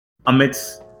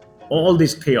amidst all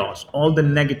this chaos, all the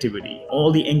negativity,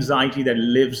 all the anxiety that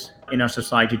lives in our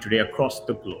society today across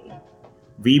the globe,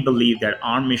 we believe that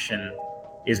our mission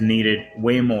is needed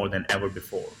way more than ever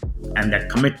before. And that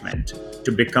commitment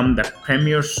to become the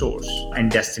premier source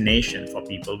and destination for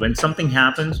people. When something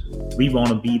happens, we want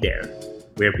to be there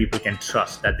where people can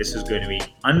trust that this is going to be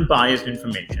unbiased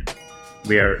information,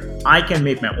 where I can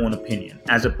make my own opinion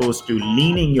as opposed to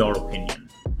leaning your opinion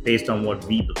based on what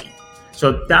we believe.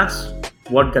 So that's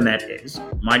what Gannett is.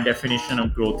 My definition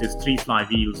of growth is 3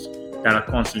 flywheels that are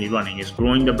constantly running: is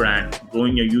growing the brand,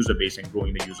 growing your user base, and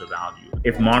growing the user value.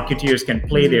 If marketeers can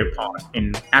play their part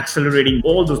in accelerating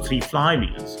all those 3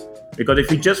 flywheels, because if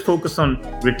you just focus on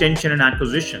retention and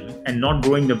acquisition and not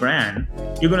growing the brand,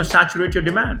 you're going to saturate your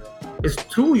demand. It's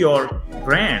through your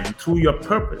brand, through your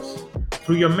purpose,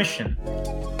 through your mission,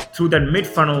 through that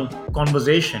mid-funnel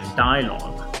conversation,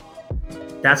 dialogue.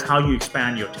 That's how you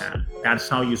expand your TAM. That's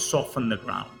how you soften the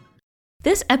ground.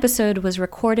 This episode was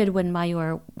recorded when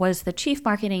Mayur was the Chief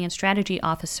Marketing and Strategy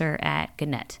Officer at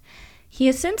Gannett. He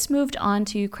has since moved on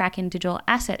to Kraken Digital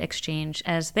Asset Exchange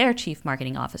as their Chief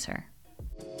Marketing Officer.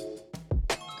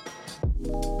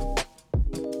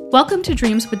 Welcome to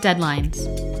Dreams with Deadlines,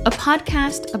 a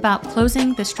podcast about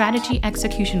closing the strategy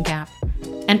execution gap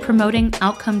and promoting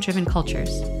outcome-driven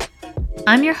cultures.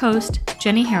 I'm your host,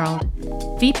 Jenny Harold,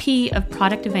 VP of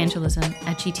Product Evangelism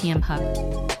at GTM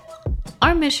Hub.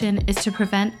 Our mission is to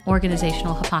prevent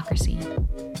organizational hypocrisy.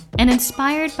 And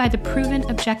inspired by the proven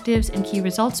objectives and key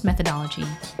results methodology,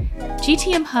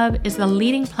 GTM Hub is the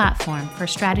leading platform for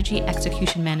strategy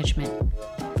execution management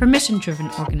for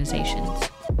mission-driven organizations.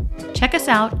 Check us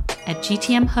out at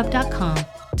gtmhub.com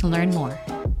to learn more.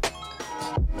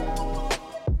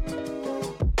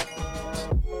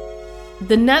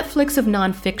 The Netflix of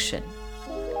nonfiction.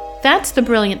 That's the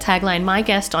brilliant tagline my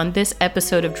guest on this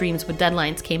episode of Dreams with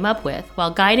Deadlines came up with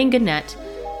while guiding Gannett,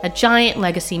 a giant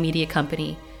legacy media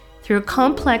company, through a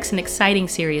complex and exciting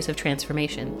series of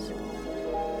transformations.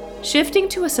 Shifting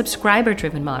to a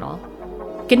subscriber-driven model,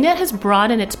 Gannett has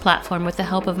broadened its platform with the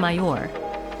help of Mayur,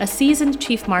 a seasoned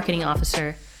chief marketing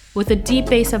officer with a deep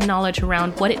base of knowledge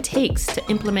around what it takes to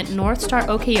implement North Star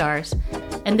OKRs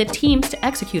and the teams to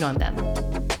execute on them.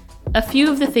 A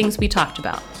few of the things we talked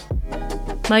about: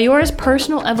 Mayur's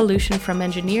personal evolution from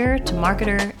engineer to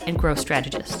marketer and growth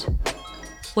strategist,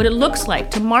 what it looks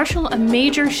like to marshal a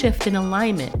major shift in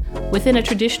alignment within a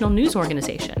traditional news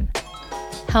organization,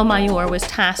 how Mayur was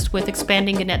tasked with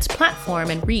expanding Gannett's platform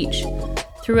and reach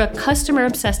through a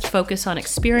customer-obsessed focus on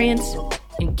experience,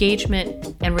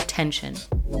 engagement, and retention,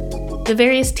 the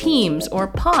various teams or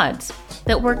pods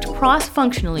that worked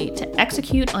cross-functionally to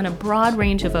execute on a broad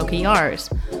range of OKRs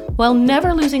while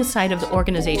never losing sight of the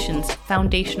organization's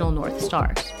foundational North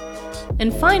Stars.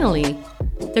 And finally,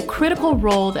 the critical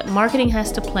role that marketing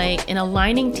has to play in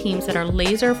aligning teams that are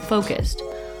laser-focused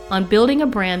on building a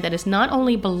brand that is not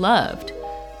only beloved,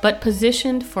 but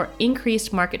positioned for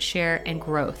increased market share and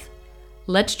growth.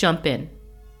 Let's jump in.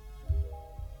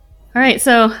 All right,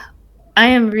 so I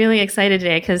am really excited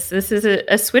today because this is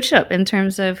a switch up in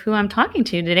terms of who I'm talking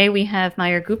to. Today we have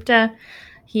Mayur Gupta.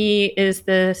 He is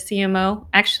the CMO.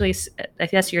 Actually, I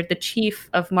guess you're the Chief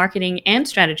of Marketing and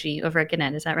Strategy over at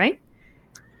Gannett. Is that right?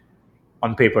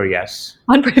 On paper, yes.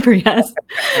 On paper, yes.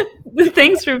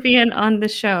 Thanks for being on the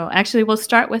show. Actually, we'll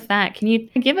start with that. Can you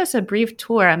give us a brief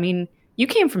tour? I mean, you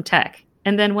came from tech.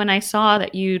 And then when I saw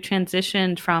that you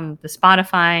transitioned from the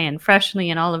Spotify and Freshly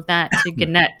and all of that to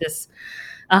Gannett, this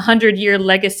 100-year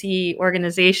legacy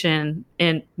organization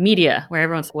in media, where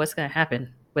everyone's like, what's going to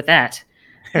happen with that?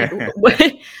 Can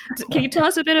you tell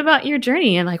us a bit about your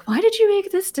journey and why did you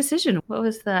make this decision? What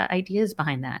was the ideas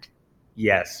behind that?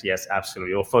 Yes,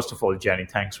 absolutely. Well, first of all, Jenny,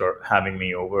 thanks for having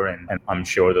me over. And I'm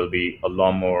sure there'll be a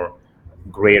lot more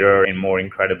greater and more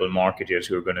incredible marketers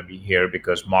who are going to be here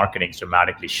because marketing is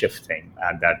dramatically shifting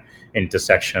at that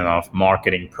intersection of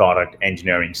marketing, product,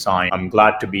 engineering, science. I'm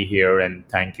glad to be here and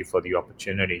thank you for the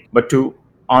opportunity. But to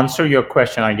answer your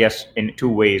question, I guess in 2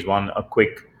 ways. One, a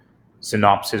quick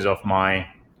synopsis of my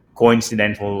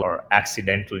coincidental or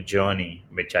accidental journey,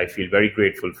 which I feel very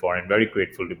grateful for and very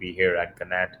grateful to be here at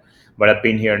Gannett. But I've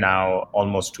been here now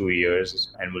almost 2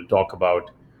 years, and we'll talk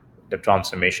about the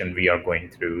transformation we are going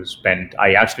through.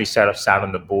 I actually sat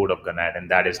on the board of Gannett, and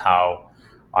that is how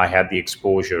I had the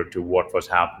exposure to what was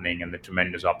happening and the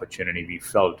tremendous opportunity we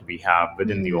felt we have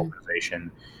within the organization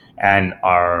and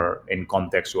are in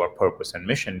context to our purpose and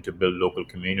mission to build local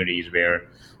communities where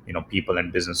people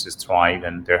and businesses thrive.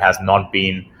 And there has not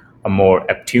been a more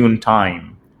opportune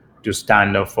time to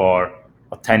stand up for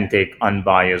authentic,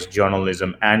 unbiased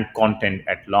journalism and content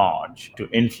at large to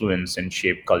influence and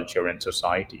shape culture and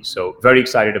society. So, very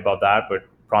excited about that, but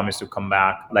promise to come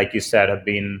back. Like you said, I've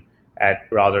been at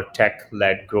rather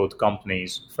tech-led growth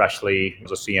companies. Freshly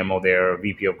was a CMO there,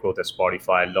 VP of growth at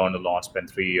Spotify. Learned a lot. Spent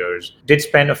 3 years. Did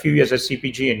spend a few years at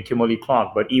CPG and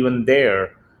Kimberly-Clark, but even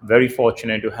there, very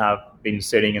fortunate to have been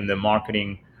sitting in the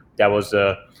marketing. That was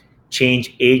a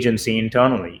change agency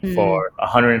internally for a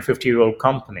 150-year-old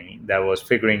company that was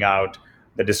figuring out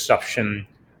the disruption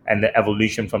and the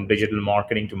evolution from digital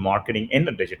marketing to marketing in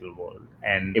the digital world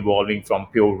and evolving from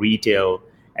pure retail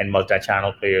and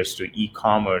multi-channel players to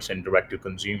e-commerce and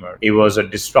direct-to-consumer. It was a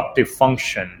disruptive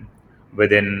function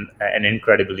within an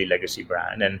incredibly legacy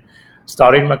brand. And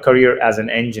started my career as an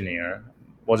engineer,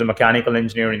 was a mechanical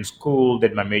engineer in school,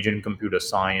 did my major in computer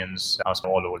science. I was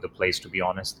all over the place, to be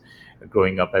honest.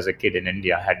 Growing up as a kid in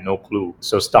India, I had no clue.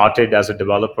 So started as a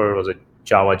developer, was a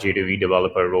Java J2E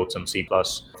developer, wrote some C++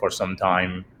 for some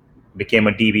time, became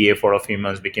a DBA for a few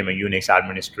months, became a Unix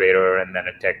administrator, and then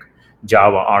a tech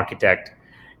Java architect.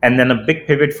 And then a big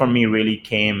pivot for me really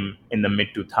came in the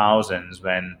mid-2000s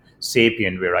when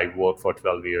Sapient, where I worked for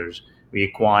 12 years, we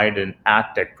acquired an ad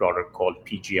tech product called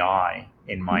PGI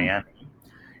in Miami.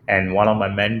 And one of my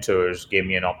mentors gave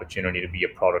me an opportunity to be a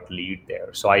product lead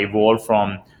there. So I evolved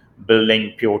from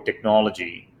building pure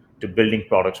technology to building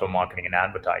products for marketing and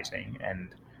advertising.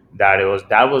 And that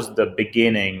was the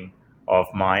beginning of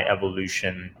my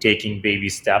evolution, taking baby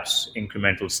steps,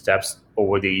 incremental steps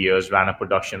over the years. Ran a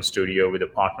production studio with a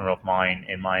partner of mine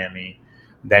in Miami,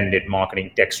 then did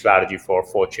marketing tech strategy for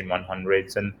Fortune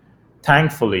 100s. And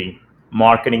thankfully,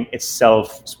 marketing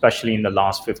itself, especially in the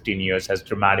last 15 years, has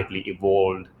dramatically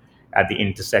evolved at the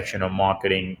intersection of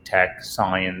marketing, tech,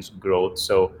 science, growth.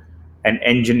 So an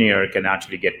engineer can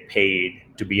actually get paid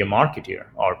to be a marketeer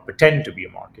or pretend to be a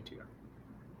marketeer.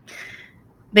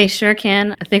 They sure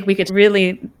can. I think we could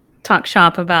really talk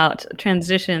shop about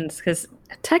transitions because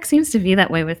tech seems to be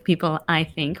that way with people, I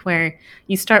think, where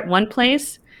you start one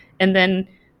place and then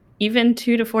even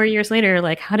 2 to 4 years later,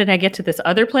 like, how did I get to this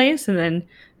other place? And then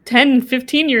 10,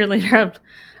 15 years later,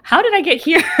 how did I get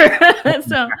here?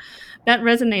 So that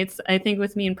resonates, I think,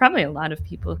 with me and probably a lot of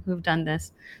people who've done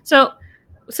this. So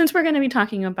since we're going to be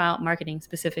talking about marketing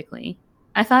specifically,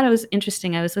 I thought it was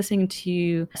interesting. I was listening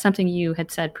to something you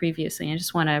had said previously. And I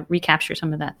just want to recapture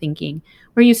some of that thinking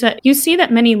where you said you see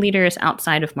that many leaders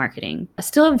outside of marketing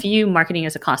still view marketing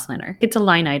as a cost center. It's a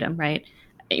line item, right?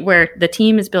 Where the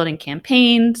team is building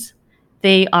campaigns,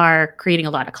 they are creating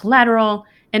a lot of collateral,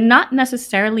 and not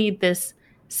necessarily this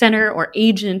center or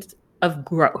agent of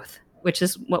growth, which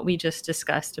is what we just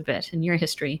discussed a bit in your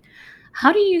history.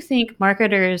 How do you think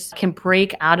marketers can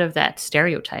break out of that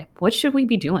stereotype? What should we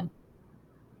be doing?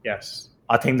 Yes,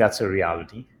 I think that's a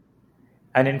reality.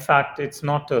 And in fact, it's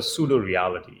not a pseudo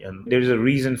reality. And there's a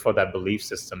reason for that belief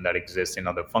system that exists in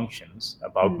other functions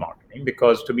about marketing.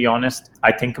 Because to be honest,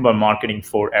 I think about marketing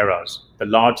 4 eras. The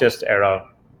largest era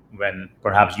when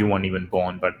perhaps you weren't even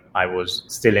born, but I was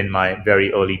still in my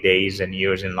very early days and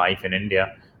years in life in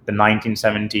India, the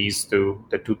 1970s to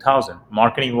the 2000s.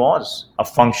 Marketing was a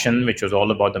function which was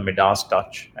all about the Midas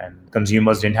touch, and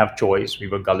consumers didn't have choice. We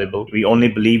were gullible. We only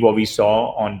believed what we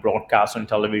saw on broadcast on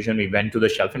television. We went to the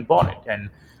shelf and bought it,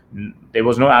 and there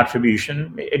was no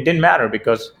attribution. It didn't matter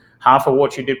because half of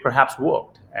what you did perhaps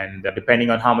worked, and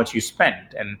depending on how much you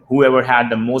spent. And whoever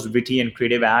had the most witty and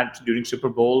creative ad during Super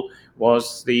Bowl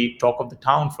was the talk of the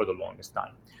town for the longest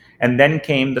time. And then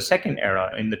came the second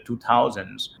era in the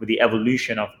 2000s with the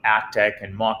evolution of ad tech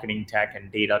and marketing tech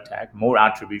and data tech, more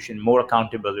attribution, more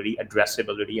accountability,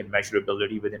 addressability, and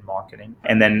measurability within marketing.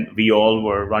 And then we all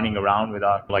were running around with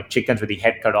our like chickens with the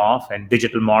head cut off, and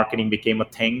digital marketing became a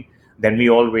thing. Then we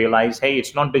all realized, hey,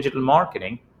 it's not digital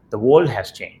marketing. The world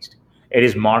has changed. It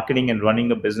is marketing and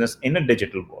running a business in a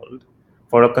digital world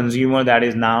for a consumer that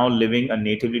is now living a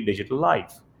natively digital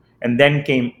life. And then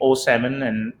came 2007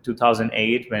 and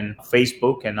 2008 when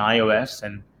Facebook and iOS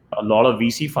and a lot of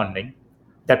VC funding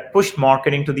that pushed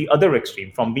marketing to the other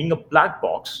extreme, from being a black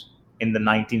box in the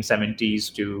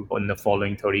 1970s to in the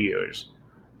following 30 years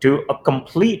to a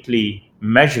completely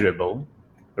measurable,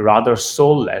 rather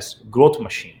soulless growth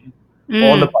machine,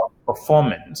 all about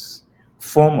performance,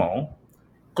 FOMO,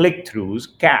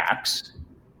 click-throughs, CACs,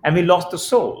 and we lost the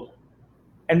soul.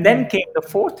 And then came the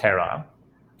fourth era,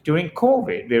 during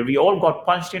COVID, where we all got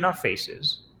punched in our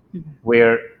faces,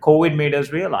 where COVID made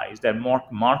us realize that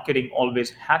marketing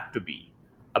always had to be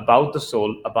about the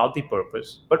soul, about the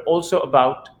purpose, but also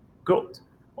about growth,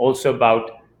 also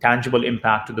about tangible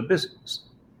impact to the business.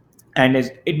 And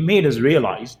it made us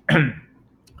realize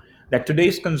that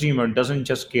today's consumer doesn't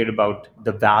just care about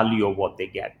the value of what they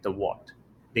get, the what.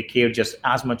 They care just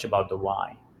as much about the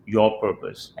why, your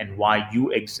purpose, and why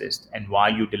you exist and why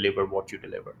you deliver what you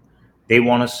deliver. They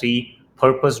want to see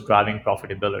purpose driving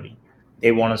profitability.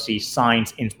 They want to see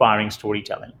science inspiring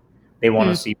storytelling. They want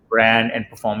to see brand and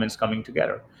performance coming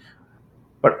together.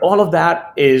 But all of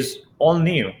that is all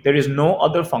new. There is no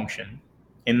other function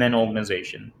in an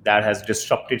organization that has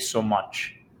disrupted so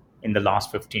much in the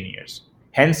last 15 years.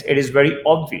 Hence, it is very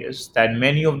obvious that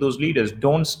many of those leaders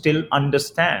don't still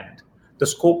understand the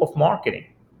scope of marketing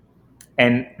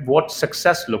and what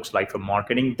success looks like for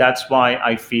marketing. That's why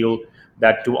I feel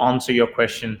that, to answer your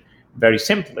question very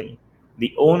simply,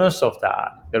 the onus of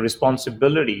that, the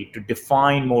responsibility to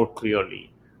define more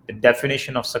clearly the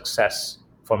definition of success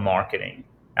for marketing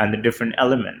and the different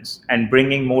elements, and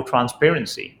bringing more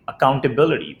transparency,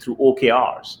 accountability through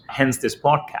OKRs, hence this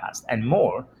podcast and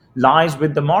more, lies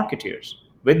with the marketeers,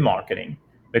 with marketing,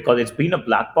 because it's been a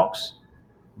black box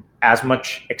as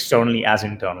much externally as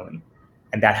internally,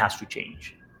 and that has to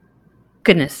change.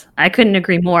 Goodness, I couldn't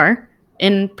agree more.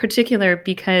 In particular,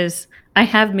 because I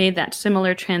have made that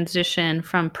similar transition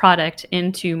from product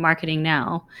into marketing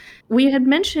now. We had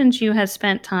mentioned you had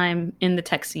spent time in the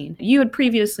tech scene. You had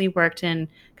previously worked in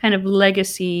kind of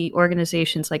legacy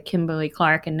organizations like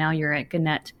Kimberly-Clark, and now you're at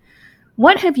Gannett.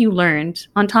 What have you learned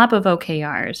on top of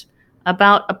OKRs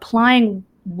about applying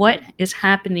what is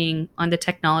happening on the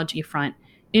technology front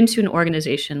into an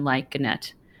organization like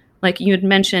Gannett? Like you had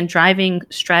mentioned, driving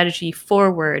strategy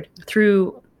forward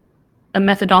through a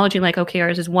methodology like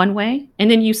OKRs is one way. And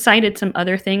then you cited some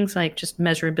other things like just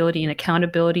measurability and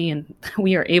accountability. And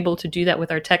we are able to do that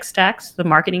with our tech stacks, the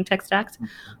marketing tech stacks.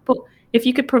 But if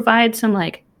you could provide some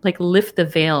like lift the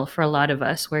veil for a lot of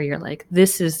us where you're like,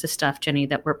 this is the stuff, Jenny,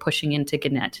 that we're pushing into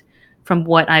Gannett from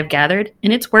what I've gathered,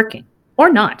 and it's working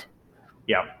or not.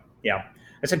 Yeah.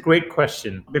 It's a great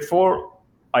question. Before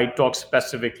I talk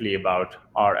specifically about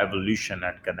our evolution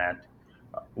at Gannett,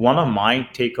 one of my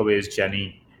takeaways,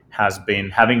 Jenny, has been,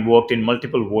 having worked in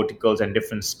multiple verticals and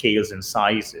different scales and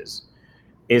sizes,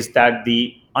 is that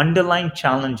the underlying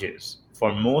challenges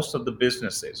for most of the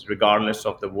businesses, regardless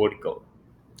of the vertical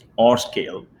or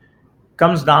scale,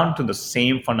 comes down to the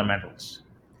same fundamentals,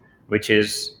 which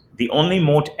is the only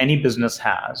moat any business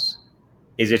has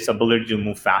is its ability to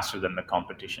move faster than the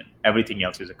competition. Everything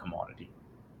else is a commodity.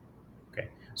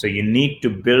 So you need to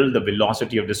build the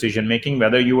velocity of decision making,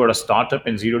 whether you are a startup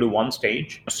in 0 to 1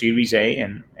 stage, Series A,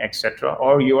 and etc.,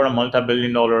 or you are a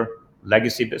multi-billion-dollar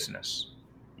legacy business.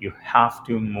 You have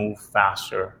to move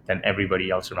faster than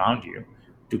everybody else around you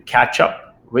to catch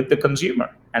up with the consumer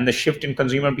and the shift in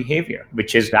consumer behavior,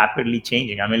 which is rapidly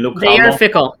changing. I mean, look, they are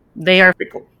fickle. They are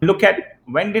fickle. Look at,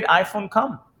 when did iPhone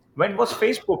come? When was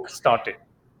Facebook started?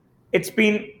 It's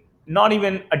been not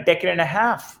even a decade and a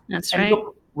half. That's and right.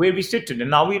 Look where we sit today.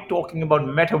 Now we're talking about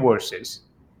metaverses.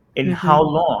 In how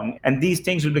long? And these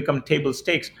things will become table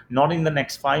stakes, not in the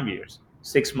next 5 years,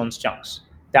 6 months chunks.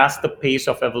 That's the pace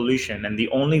of evolution. And the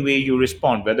only way you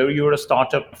respond, whether you're a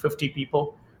startup, 50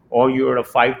 people, or you're a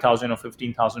 5,000 or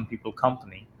 15,000 people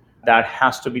company, that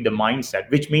has to be the mindset,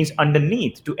 which means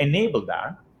underneath, to enable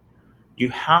that, you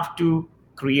have to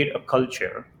create a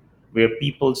culture where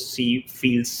people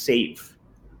feel safe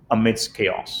amidst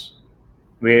chaos,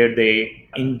 where they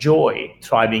enjoy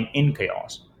thriving in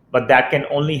chaos. But that can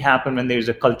only happen when there's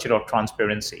a culture of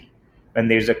transparency, when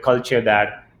there's a culture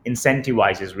that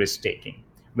incentivizes risk-taking,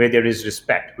 where there is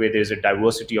respect, where there's a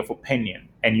diversity of opinion,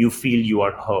 and you feel you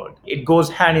are heard. It goes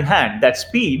hand in hand. That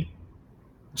speed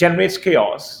generates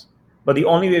chaos, but the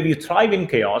only way we thrive in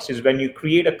chaos is when you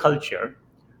create a culture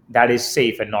that is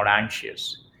safe and not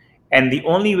anxious. And the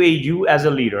only way you as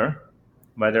a leader,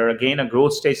 whether again a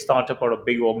growth stage startup or a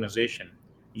big organization,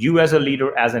 you as a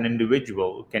leader, as an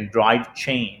individual, can drive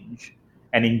change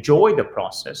and enjoy the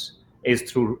process is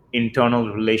through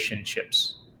internal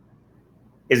relationships.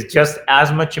 It's just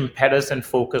as much impetus and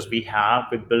focus we have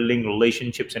with building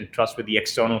relationships and trust with the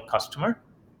external customer.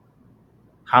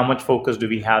 How much focus do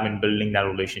we have in building that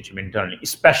relationship internally,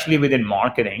 especially within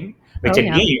marketing, which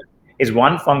again is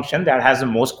one function that has the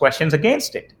most questions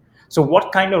against it. So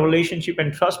what kind of relationship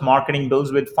and trust marketing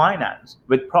builds with finance,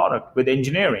 with product, with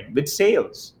engineering, with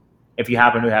sales, if you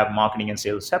happen to have marketing and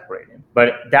sales separated?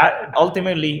 But that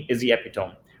ultimately is the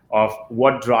epitome of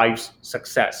what drives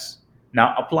success.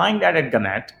 Now, applying that at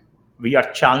Gannett, we are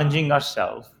challenging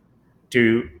ourselves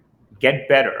to get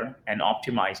better and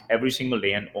optimize every single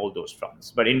day on all those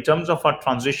fronts. But in terms of our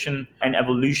transition and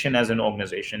evolution as an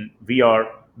organization, we are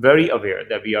very aware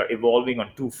that we are evolving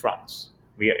on two fronts.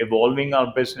 We are evolving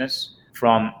our business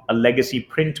from a legacy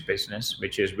print business,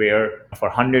 which is where for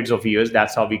hundreds of years,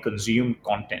 that's how we consume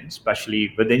content,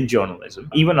 especially within journalism,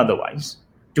 even otherwise,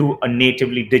 to a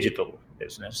natively digital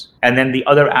business. And then the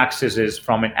other axis is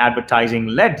from an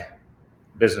advertising-led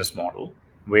business model,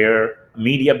 where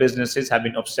media businesses have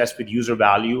been obsessed with user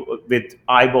value, with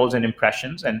eyeballs and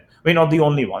impressions. And we're not the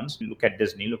only ones. Look at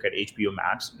Disney, look at HBO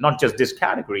Max, not just this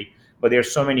category, but there are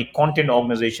so many content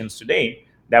organizations today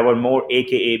that were more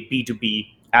AKA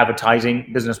B2B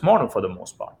advertising business model for the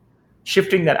most part.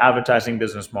 Shifting that advertising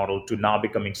business model to now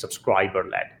becoming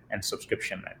subscriber-led and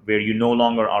subscription-led, where you no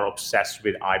longer are obsessed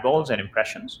with eyeballs and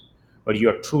impressions, but you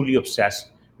are truly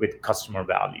obsessed with customer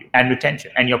value and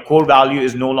retention. And your core value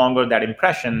is no longer that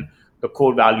impression, the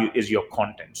core value is your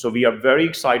content. So we are very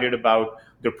excited about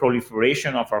the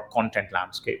proliferation of our content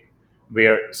landscape,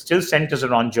 where it still centers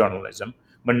around journalism,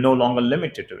 but no longer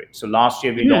limited to it. So last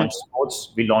year we launched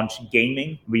sports, we launched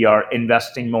gaming. We are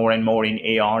investing more and more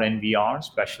in AR and VR,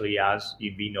 especially as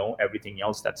we know everything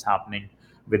else that's happening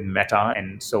with Meta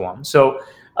and so on. So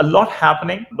a lot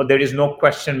happening, but there is no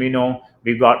question, we know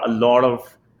we've got a lot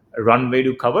of runway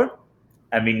to cover,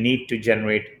 and we need to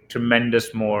generate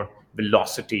tremendous more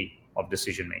velocity of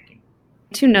decision making.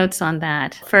 2 notes on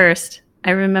that. First,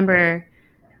 I remember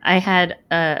I had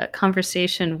a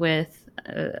conversation with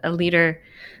a leader,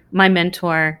 my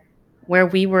mentor, where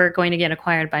we were going to get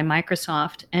acquired by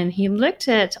Microsoft, and he looked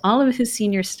at all of his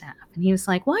senior staff and he was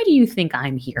like, "Why do you think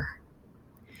I'm here?"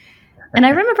 And I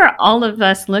remember all of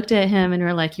us looked at him and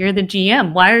were like, "You're the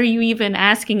GM. Why are you even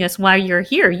asking us why you're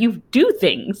here? You do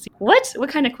things." What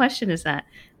kind of question is that?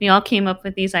 We all came up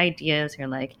with these ideas. You're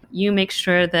like, you make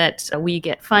sure that we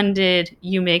get funded.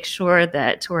 You make sure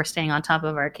that we're staying on top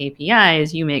of our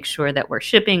KPIs. You make sure that we're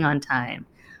shipping on time.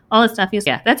 All this stuff.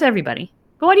 Yeah, that's everybody.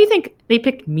 But why do you think they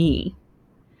picked me?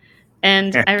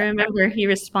 And I remember he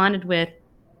responded with,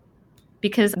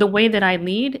 because the way that I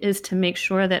lead is to make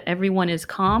sure that everyone is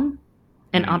calm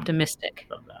and optimistic.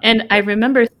 And I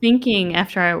remember thinking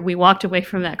after we walked away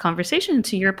from that conversation,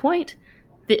 to your point,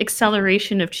 the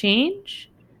acceleration of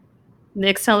change, the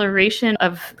acceleration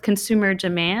of consumer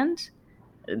demand,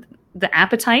 the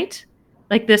appetite,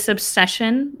 like this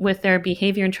obsession with their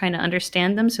behavior and trying to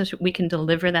understand them so we can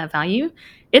deliver that value,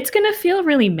 it's going to feel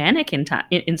really manic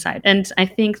inside. And I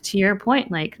think to your point,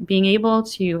 like being able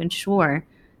to ensure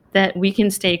that we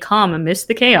can stay calm amidst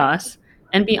the chaos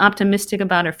and be optimistic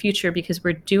about our future because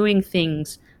we're doing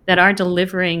things that are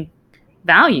delivering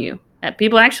value, that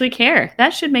people actually care.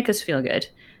 That should make us feel good.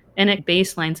 And it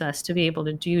baselines us to be able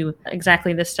to do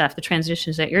exactly this stuff, the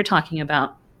transitions that you're talking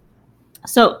about.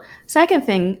 So, second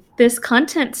thing, this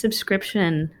content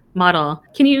subscription model,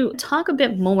 can you talk a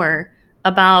bit more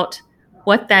about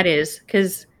what that is?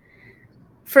 Because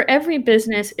for every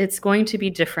business, it's going to be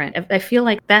different. I feel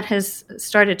like that has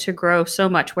started to grow so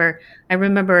much, where I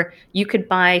remember you could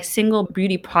buy single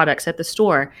beauty products at the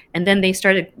store, and then they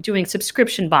started doing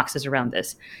subscription boxes around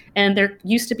this. And there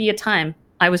used to be a time,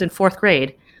 I was in 4th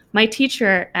grade, my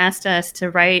teacher asked us to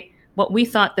write what we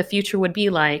thought the future would be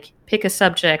like, pick a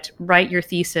subject, write your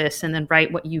thesis, and then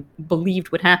write what you believed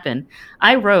would happen.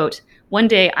 I wrote, one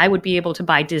day I would be able to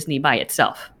buy Disney by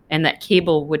itself, and that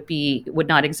cable would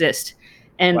not exist.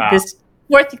 And wow. This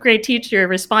 4th grade teacher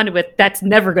responded with, "That's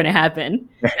never going to happen."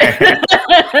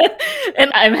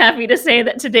 And I'm happy to say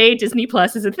that today Disney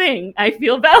Plus is a thing. I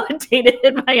feel validated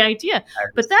in my idea.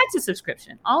 But that's a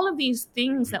subscription. All of these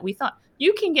things that we thought,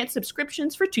 you can get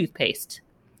subscriptions for toothpaste.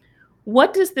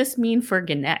 What does this mean for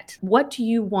Gannett? What do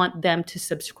you want them to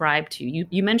subscribe to?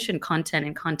 You mentioned content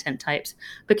and content types,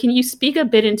 but can you speak a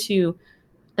bit into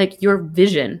like your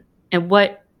vision and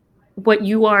what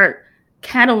you are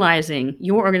catalyzing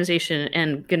your organization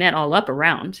and Gannett all up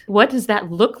around? What does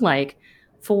that look like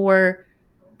for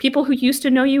people who used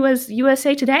to know you as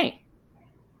USA Today?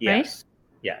 Yes. Right?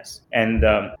 Yes. And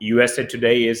USA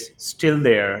Today is still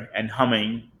there and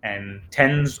humming, and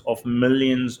tens of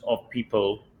millions of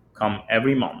people come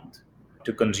every month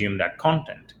to consume that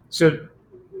content. So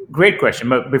great question.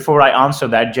 But before I answer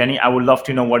that, Jenny, I would love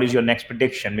to know what is your next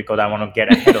prediction, because I want to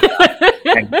get ahead of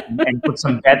that and put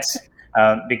some bets.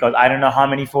 Because I don't know how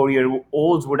many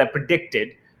 4-year-olds would have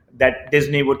predicted that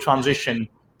Disney would transition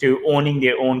to owning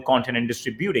their own content and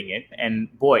distributing it. And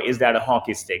boy, is that a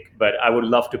hockey stick. But I would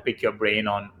love to pick your brain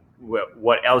on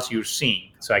what else you're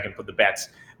seeing so I can put the bets.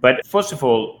 But first of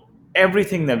all,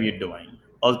 everything that we're doing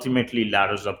ultimately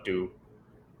ladders up to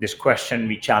this question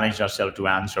we challenged ourselves to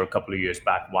answer a couple of years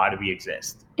back. Why do we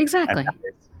exist? Exactly.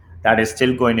 That is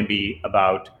still going to be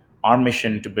about our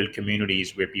mission to build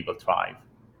communities where people thrive.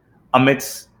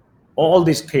 Amidst all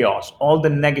this chaos, all the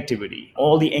negativity,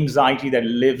 all the anxiety that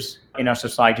lives in our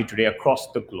society today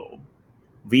across the globe,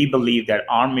 we believe that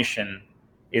our mission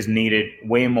is needed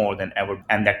way more than ever,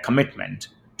 and that commitment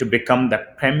to become the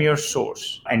premier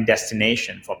source and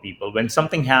destination for people. When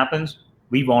something happens,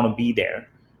 we want to be there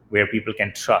where people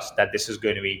can trust that this is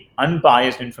going to be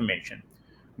unbiased information,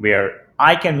 where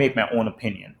I can make my own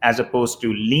opinion as opposed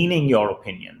to leaning your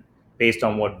opinion based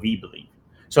on what we believe.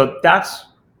 So that's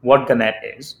what Gannett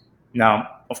is.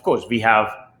 Now, of course, we have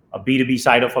a B2B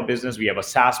side of our business. We have a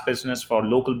SaaS business for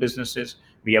local businesses.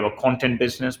 We have a content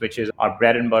business, which is our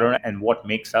bread and butter and what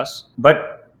makes us.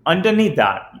 But underneath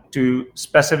that, to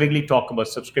specifically talk about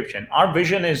subscription, our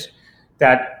vision is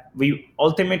that we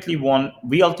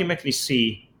ultimately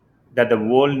see that the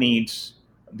world needs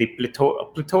the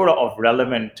plethora of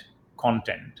relevant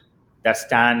content that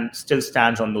still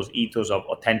stands on those ethos of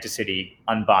authenticity,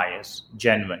 unbiased,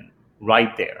 genuine,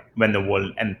 right there when the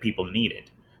world and people need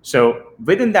it. So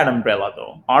within that umbrella,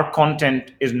 though, our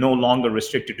content is no longer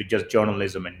restricted to just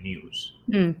journalism and news.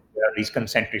 There are these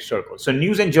concentric circles. So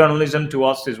news and journalism to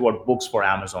us is what books for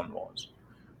Amazon was.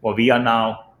 What we are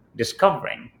now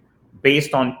discovering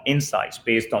based on insights,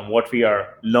 based on what we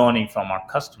are learning from our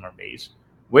customer base,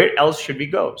 where else should we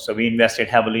go? So we invested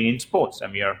heavily in sports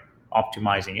and we are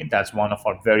optimizing it. That's one of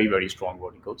our very, very strong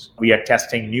verticals. We are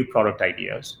testing new product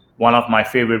ideas. One of my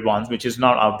favorite ones, which is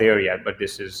not out there yet, but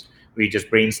we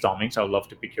just brainstorming, so I'd love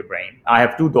to pick your brain. I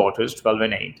have two daughters, 12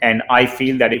 and 8, and I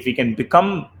feel that if we can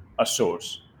become a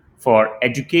source for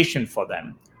education for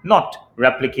them, not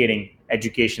replicating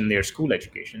education, their school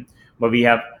education, but we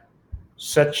have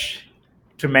such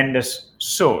tremendous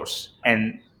source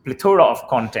and plethora of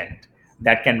content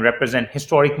that can represent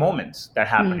historic moments that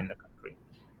happen in the country,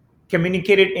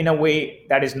 communicated in a way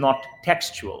that is not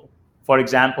textual. For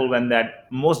example, when that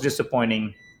most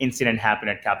disappointing incident happened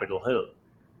at Capitol Hill,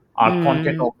 our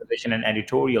content organization and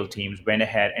editorial teams went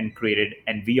ahead and created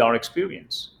an VR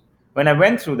experience. When I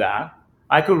went through that,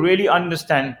 I could really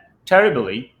understand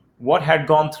terribly what had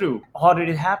gone through. How did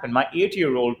it happen? My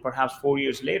 8-year-old, perhaps 4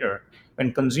 years later,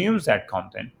 when consumes that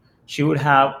content, she would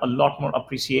have a lot more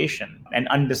appreciation and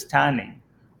understanding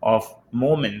of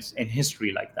moments in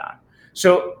history like that.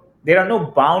 So there are no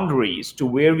boundaries to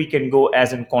where we can go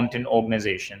as a content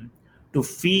organization to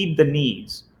feed the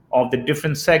needs of the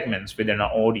different segments within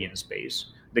our audience base.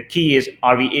 The key is,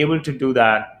 are we able to do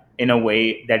that in a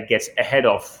way that gets ahead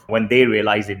of when they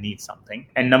realize they need something?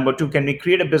 And number two, can we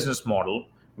create a business model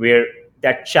where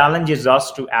that challenges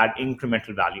us to add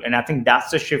incremental value? And I think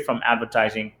that's the shift from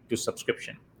advertising to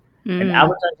subscription. An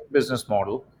advertising business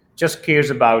model just cares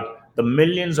about the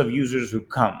millions of users who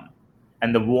come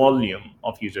and the volume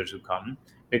of users who come,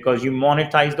 because you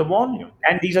monetize the volume.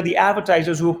 And these are the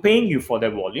advertisers who are paying you for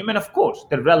their volume. And of course,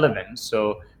 the relevance.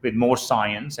 So with more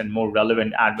science and more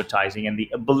relevant advertising and the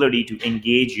ability to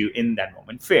engage you in that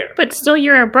moment, fair. But still,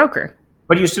 you're a broker.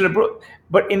 But you're still a broker.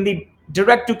 But in the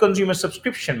direct-to-consumer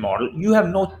subscription model, you have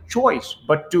no choice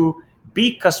but to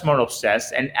be customer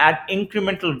obsessed and add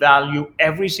incremental value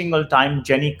every single time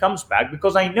Jenny comes back,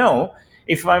 because I know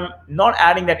if I'm not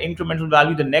adding that incremental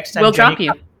value the next time We'll Jenny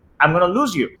drop you. I'm going to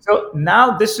lose you. So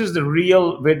now this is the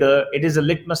real, it is a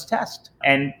litmus test.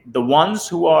 And the ones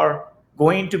who are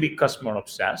going to be customer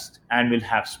obsessed and will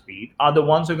have speed are the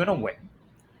ones who are going to win.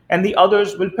 And the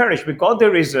others will perish because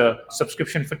there is a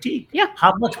subscription fatigue. Yeah.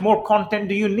 How much more content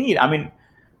do you need? I mean,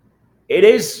 it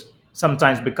is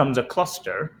sometimes becomes a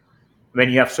cluster when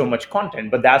you have so much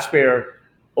content, but that's where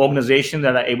organizations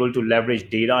that are able to leverage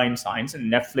data and science,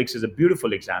 and Netflix is a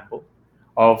beautiful example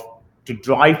of, to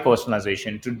drive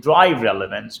personalization, to drive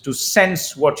relevance, to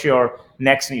sense what your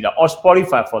next need are, or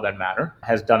Spotify for that matter,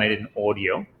 has done it in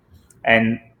audio.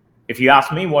 And if you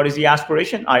ask me, what is the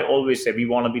aspiration? I always say we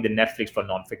want to be the Netflix for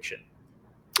nonfiction.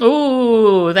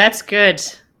 Ooh, that's good.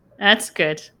 That's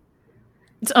good.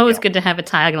 It's always good to have a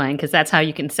tagline because that's how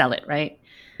you can sell it, right?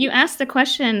 You asked the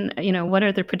question, what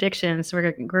are the predictions?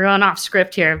 We're going off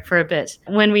script here for a bit.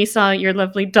 When we saw your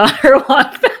lovely daughter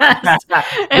walk past,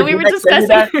 and we were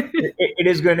discussing, it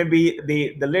is going to be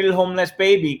the little homeless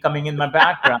baby coming in my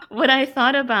background. What I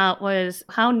thought about was,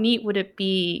 how neat would it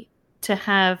be to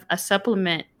have a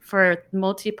supplement for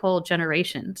multiple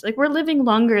generations? Like, we're living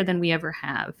longer than we ever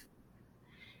have.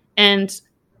 And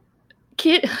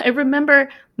I remember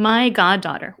my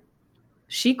goddaughter,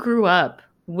 she grew up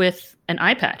with an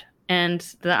iPad and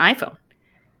the iPhone.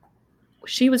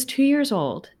 She was 2 years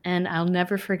old, and I'll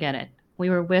never forget it. We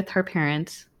were with her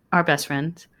parents, our best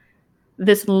friends.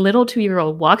 This little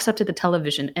 2-year-old walks up to the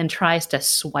television and tries to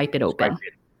swipe it open.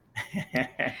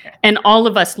 And all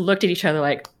of us looked at each other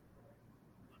like,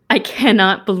 I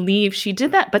cannot believe she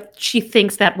did that. But she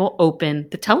thinks that will open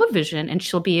the television and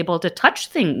she'll be able to touch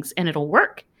things and it'll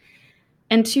work.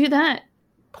 And to that,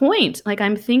 point, like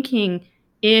I'm thinking,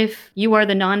 if you are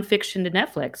the nonfiction to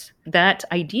Netflix, that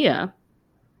idea,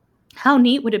 how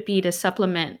neat would it be to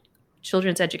supplement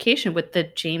children's education with the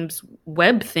James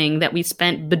Webb thing that we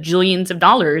spent bajillions of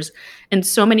dollars in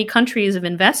so many countries of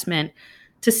investment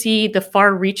to see the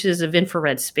far reaches of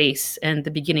infrared space and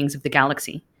the beginnings of the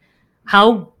galaxy?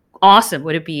 How awesome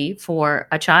would it be for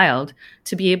a child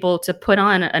to be able to put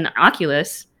on an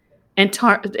Oculus and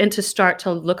to start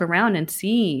to look around and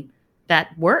see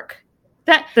that work?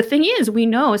 That the thing is, we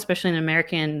know, especially in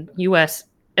American US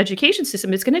education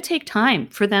system, it's going to take time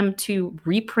for them to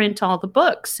reprint all the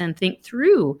books and think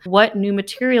through what new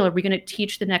material are we going to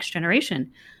teach the next generation.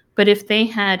 But if they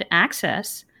had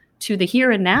access to the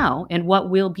here and now and what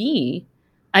will be,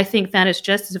 I think that is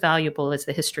just as valuable as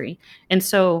the history. And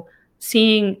so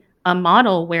seeing a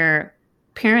model where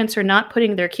parents are not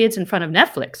putting their kids in front of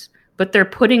Netflix, but they're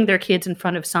putting their kids in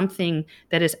front of something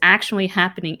that is actually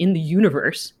happening in the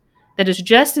universe, that is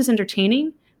just as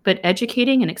entertaining, but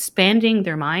educating and expanding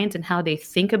their minds and how they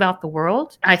think about the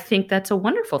world, I think that's a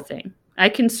wonderful thing. I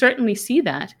can certainly see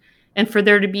that. And for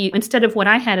there to be, instead of what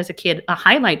I had as a kid, a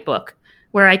highlight book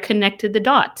where I connected the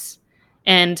dots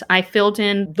and I filled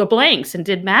in the blanks and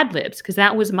did Mad Libs, because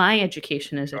that was my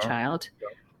education as a child.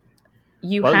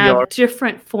 You have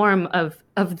different form of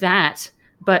that,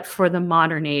 but for the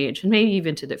modern age and maybe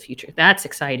even to the future. That's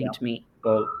exciting to me.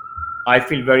 Well, I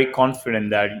feel very confident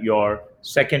that your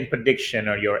second prediction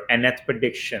or your nth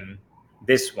prediction,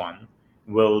 this one,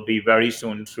 will be very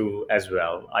soon true as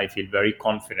well. I feel very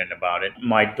confident about it.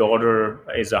 My daughter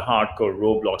is a hardcore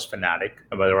Roblox fanatic,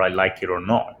 whether I like it or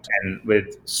not. And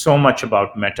with so much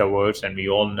about metaverse, and we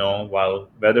all know, well,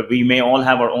 whether we may all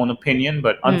have our own opinion,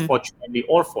 but unfortunately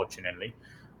or fortunately,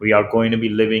 we are going to be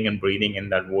living and breathing in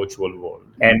that virtual world.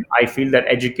 And I feel that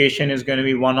education is going to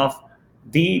be one of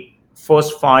the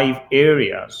first 5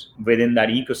 areas within that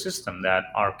ecosystem that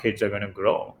our kids are going to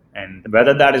grow. And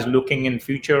whether that is looking in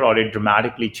future or it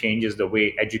dramatically changes the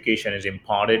way education is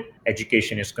imparted,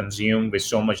 education is consumed with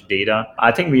so much data,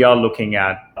 I think we are looking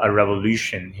at a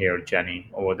revolution here, Jenny,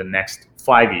 over the next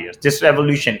 5 years. This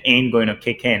revolution ain't going to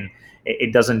kick in.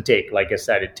 It doesn't take, like I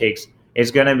said,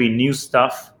 it's going to be new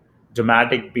stuff,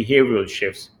 dramatic behavioral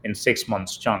shifts in 6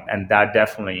 months chunk. And that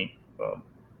definitely,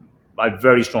 I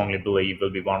very strongly believe, will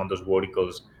be one of those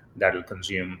verticals that will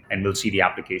consume and we'll see the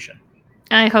application.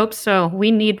 I hope so. We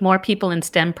need more people in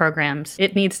STEM programs.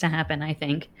 It needs to happen, I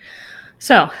think.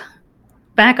 So,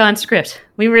 back on script.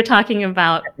 We were talking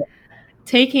about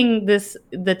taking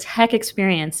the tech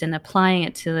experience and applying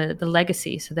it to the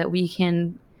legacy so that we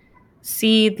can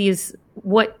see these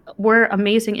what were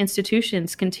amazing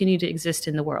institutions continue to exist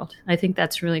in the world. I think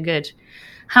that's really good.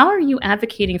 How are you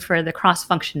advocating for the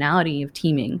cross-functionality of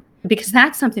teaming? Because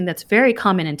that's something that's very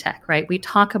common in tech, right? We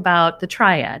talk about the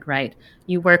triad, right?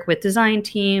 You work with design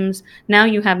teams. Now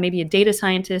you have maybe a data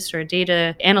scientist or a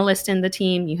data analyst in the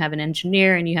team. You have an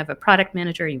engineer and you have a product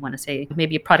manager. You want to say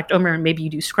maybe a product owner and maybe you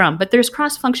do Scrum. But there's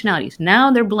cross-functionalities.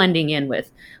 Now they're blending in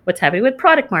with what's happening with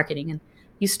product marketing. And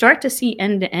you start to see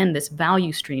end-to-end, this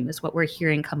value stream is what we're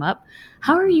hearing come up.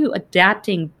 How are you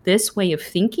adapting this way of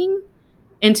thinking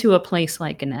into a place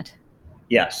like Gannett?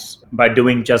 Yes, by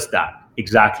doing just that.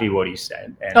 Exactly what he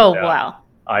said. And, wow.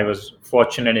 I was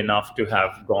fortunate enough to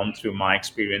have gone through my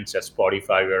experience at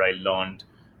Spotify, where I learned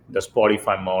the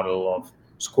Spotify model of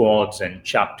squads and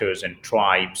chapters and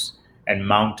tribes and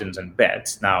mountains and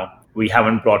beds. Now, we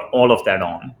haven't brought all of that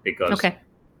on because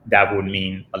that would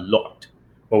mean a lot.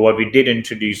 But what we did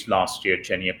introduce last year,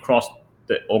 Jenny, across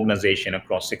the organization,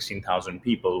 across 16,000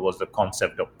 people, was the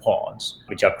concept of pods,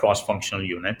 which are cross-functional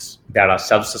units that are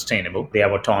self-sustainable. They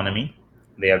have autonomy.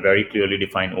 They have very clearly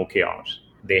defined OKRs.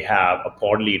 They have a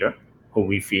pod leader who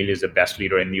we feel is the best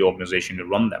leader in the organization to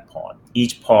run that pod.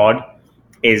 Each pod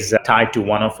is tied to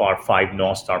one of our 5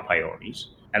 North Star priorities,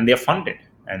 and they're funded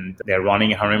and they're running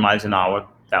 100 miles an hour,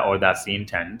 that's the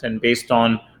intent. And based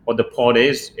on what the pod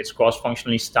is, it's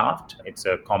cross-functionally staffed. It's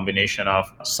a combination of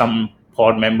some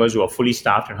pod members who are fully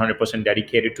staffed and 100%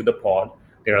 dedicated to the pod.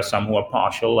 There are some who are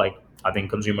partial, like I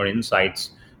think consumer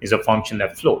insights is a function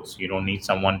that floats. You don't need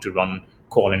someone to run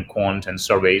call and quant and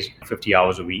surveys 50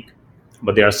 hours a week.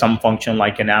 But there are some function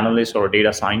like an analyst or a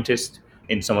data scientist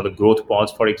in some of the growth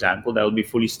pods, for example, that will be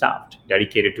fully staffed,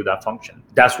 dedicated to that function.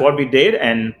 That's what we did.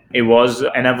 And it was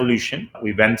an evolution.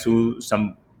 We went through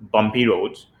some bumpy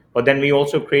roads, but then we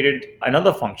also created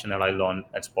another function that I learned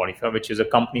at Spotify, which is a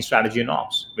company strategy and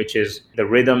ops, which is the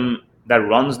rhythm that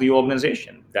runs the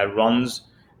organization,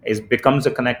 becomes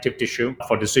a connective tissue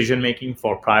for decision-making,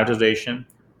 for prioritization.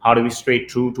 How do we stay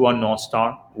true to our North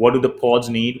Star? What do the pods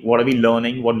need? What are we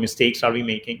learning? What mistakes are we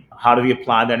making? How do we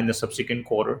apply that in the subsequent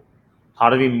quarter? How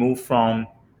do we move from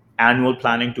annual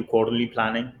planning to quarterly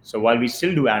planning? So while we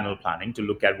still do annual planning to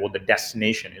look at what the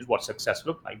destination is, what success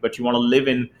look like, but you live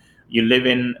in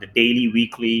the daily,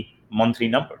 weekly, monthly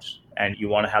numbers, and you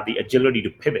want to have the agility to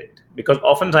pivot. Because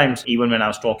oftentimes, even when I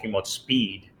was talking about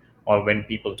speed, or when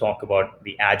people talk about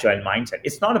the agile mindset,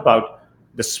 it's not about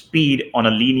the speed on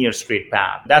a linear straight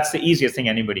path. That's the easiest thing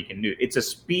anybody can do. It's a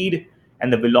speed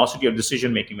and the velocity of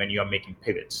decision making when you are making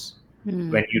pivots.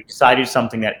 When you decided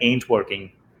something that ain't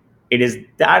working, it is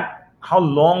that how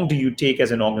long do you take as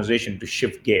an organization to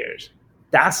shift gears?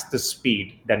 That's the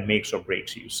speed that makes or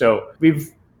breaks you. So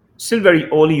we've still very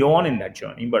early on in that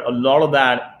journey, but a lot of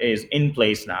that is in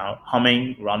place now,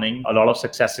 humming, running. A lot of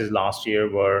successes last year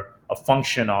were a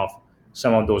function of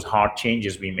some of those hard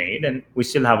changes we made, and we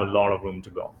still have a lot of room to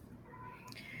go.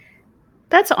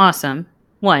 That's awesome.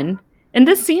 One. And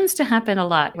this seems to happen a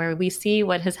lot where we see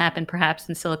what has happened perhaps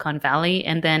in Silicon Valley,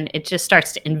 and then it just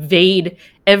starts to invade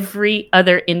every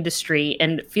other industry,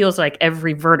 and it feels like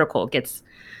every vertical gets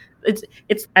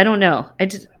it's I don't know.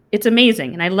 It's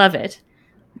amazing and I love it.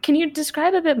 Can you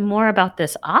describe a bit more about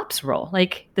this ops role,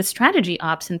 like the strategy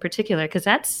ops in particular? Because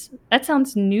that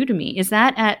sounds new to me. Is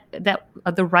that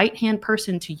the right hand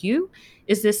person to you?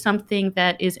 Is this something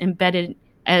that is embedded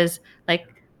as like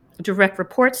direct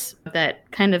reports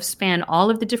that kind of span all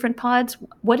of the different pods?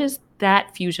 What does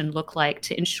that fusion look like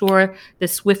to ensure the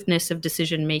swiftness of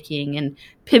decision making and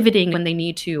pivoting when they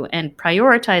need to and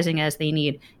prioritizing as they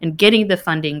need and getting the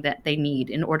funding that they need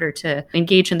in order to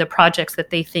engage in the projects that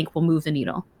they think will move the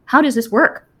needle? How does this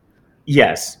work?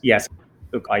 Yes.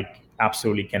 Look, I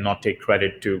absolutely cannot take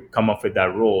credit to come up with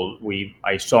that role.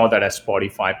 I saw that at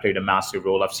Spotify played a massive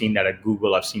role. I've seen that at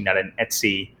Google. I've seen that in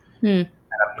Etsy. And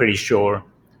I'm pretty sure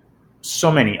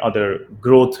so many other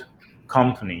growth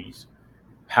companies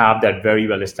have that very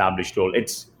well established role.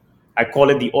 I call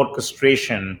it the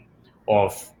orchestration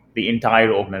of the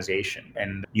entire organization.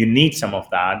 And you need some of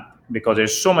that because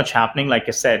there's so much happening. Like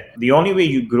I said, the only way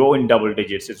you grow in double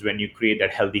digits is when you create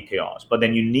that healthy chaos. But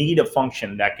then you need a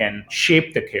function that can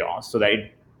shape the chaos so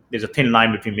that there's a thin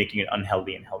line between making it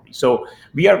unhealthy and healthy. So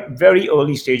we are very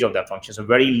early stage of that function. It's a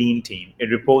very lean team. It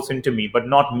reports into me, but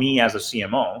not me as a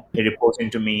CMO. It reports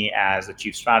into me as the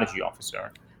chief strategy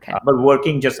officer, but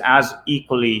working just as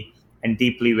equally and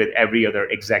deeply with every other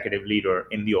executive leader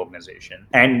in the organization.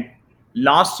 And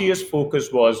last year's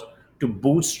focus was to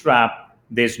bootstrap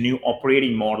this new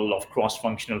operating model of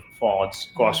cross-functional pods,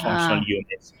 cross-functional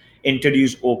units,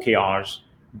 introduce OKRs,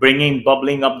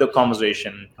 bubbling up the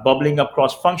conversation, bubbling up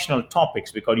cross-functional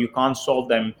topics because you can't solve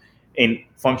them in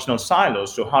functional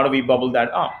silos. So how do we bubble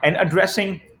that up? And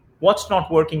addressing what's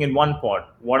not working in one pod?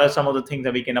 What are some of the things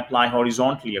that we can apply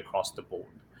horizontally across the board?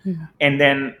 And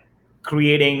then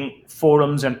creating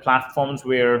forums and platforms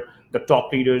where the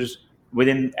top leaders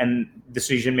within and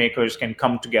decision makers can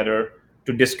come together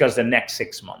to discuss the next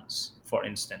 6 months, for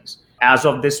instance. As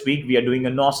of this week, we are doing a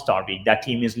North Star week. That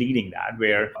team is leading that,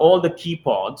 where all the key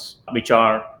pods, which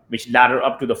ladder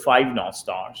up to the 5 North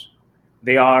Stars,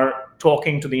 they are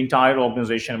talking to the entire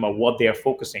organization about what they are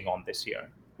focusing on this year,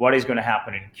 what is going to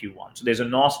happen in Q1. So there's a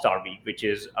North Star week, which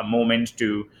is a moment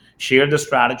to share the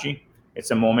strategy.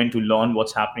 It's a moment to learn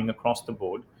what's happening across the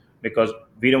board because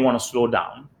we don't want to slow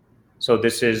down. So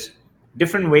this is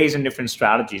different ways and different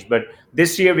strategies. But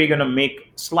this year, we're going to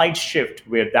make slight shift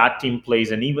where that team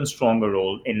plays an even stronger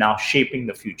role in now shaping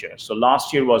the future. So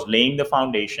last year was laying the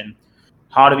foundation.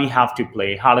 How do we have to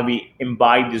play? How do we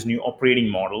imbibe this new operating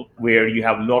model where you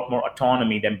have a lot more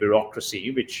autonomy than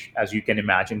bureaucracy, which, as you can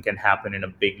imagine, can happen in a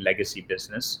big legacy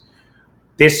business.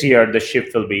 This year, the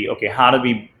shift will be, okay, how do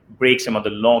we break some of the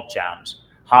log jams?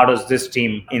 How does this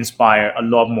team inspire a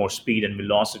lot more speed and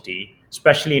velocity,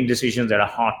 especially in decisions that are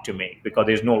hard to make because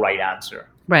there's no right answer?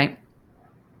 Right.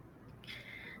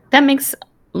 That makes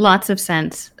lots of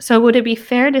sense. So would it be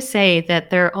fair to say that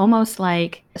they're almost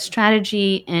like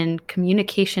strategy and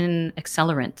communication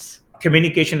accelerants?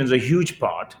 Communication is a huge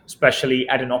part, especially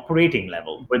at an operating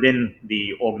level within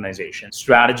the organization.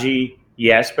 Strategy,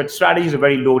 yes, but strategy is a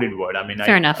very loaded word. I mean,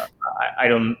 Fair enough. I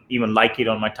don't even like it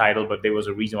on my title, but there was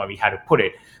a reason why we had to put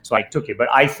it. So I took it. But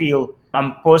I feel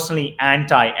I'm personally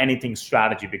anti anything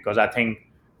strategy because I think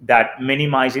that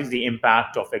minimizes the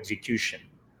impact of execution.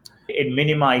 It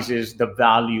minimizes the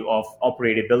value of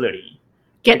operability.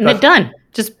 Getting it done.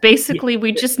 Just basically,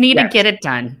 we just need to get it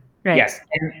done. Right. Yes.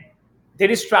 And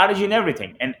there is strategy in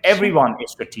everything, and everyone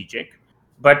is strategic.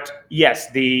 But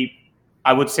yes,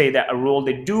 I would say that a role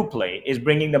they do play is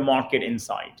bringing the market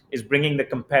insight, is bringing the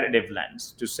competitive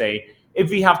lens to say, if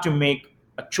we have to make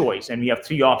a choice and we have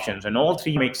 3 options and all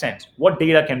 3 make sense, what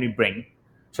data can we bring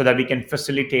so that we can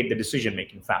facilitate the decision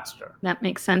making faster. That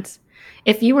makes sense.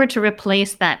 If you were to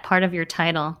replace that part of your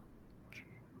title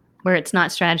where it's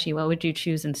not strategy, what would you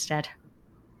choose instead?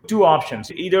 Two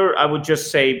options. Either I would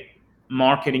just say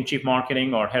marketing, chief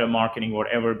marketing, or head of marketing,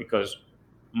 whatever, because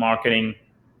marketing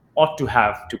ought to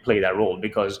have to play that role,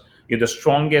 because you're the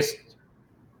strongest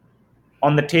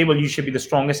on the table. You should be the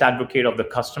strongest advocate of the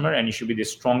customer, and you should be the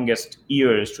strongest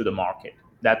ears to the market.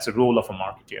 That's the role of a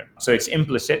marketeer. So it's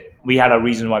implicit. We had a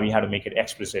reason why we had to make it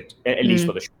explicit, at least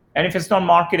for the show. And if it's not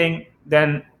marketing,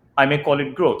 then I may call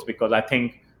it growth, because I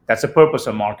think that's the purpose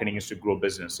of marketing, is to grow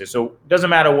businesses. So it doesn't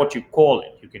matter what you call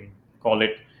it. You can call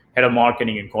it head of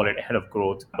marketing and call it head of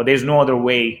growth. But there's no other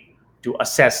way to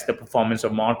assess the performance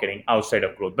of marketing outside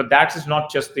of growth. But that is not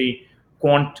just the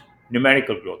quant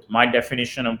numerical growth. My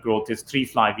definition of growth is 3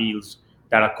 flywheels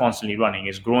that are constantly running: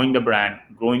 is growing the brand,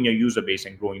 growing your user base,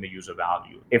 and growing the user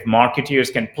value. If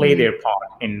marketeers can play their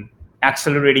part in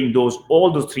accelerating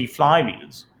all those 3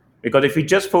 flywheels, because if you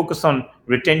just focus on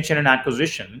retention and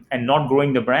acquisition and not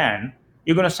growing the brand,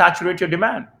 you're going to saturate your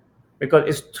demand, because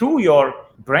it's through your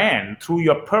brand, through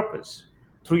your purpose,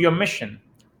 through your mission,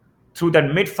 through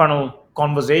that mid-funnel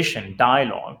conversation,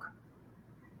 dialogue,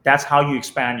 that's how you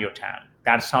expand your TAM.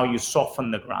 That's how you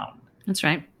soften the ground. That's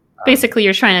right. Basically,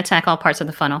 you're trying to attack all parts of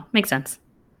the funnel. Makes sense.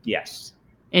 Yes.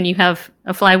 And you have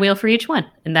a flywheel for each one.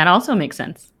 And that also makes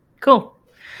sense. Cool.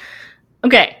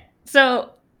 Okay.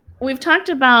 So we've talked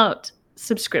about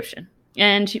subscription,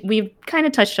 and we've kind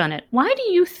of touched on it. Why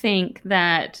do you think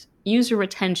that user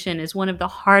retention is one of the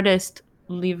hardest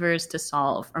levers to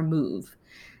solve or move?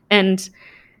 And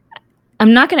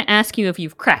I'm not going to ask you if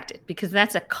you've cracked it, because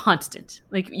that's a constant.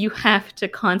 Like, you have to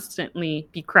constantly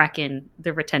be cracking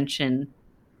the retention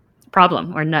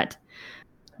problem or nut.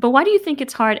 But why do you think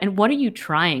it's hard? And what are you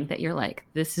trying that you're like,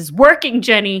 this is working,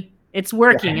 Jenny? It's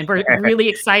working, and we're really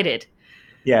excited.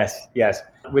 Yes.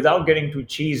 Without getting too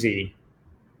cheesy,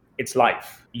 it's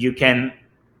life. You can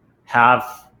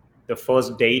have the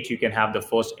first date, you can have the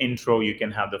first intro, you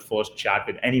can have the first chat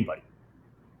with anybody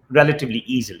relatively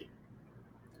easily.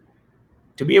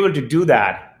 To be able to do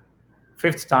that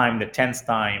 5th time, the 10th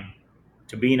time,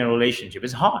 to be in a relationship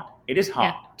is hard. It is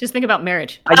hard. Yeah. Just think about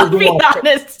marriage. I'll be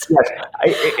honest.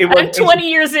 Yes, I'm 20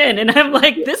 years in, and I'm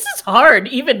like, this is hard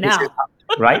even now.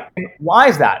 Right? And why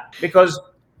is that? Because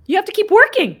you have to keep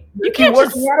working. You can't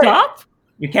just stop.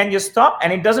 You can't just stop,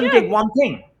 and it doesn't take one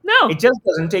thing. No. It just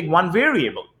doesn't take one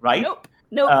variable, right? Nope.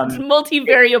 It's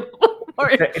multivariable.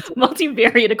 It's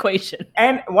multivariate equation.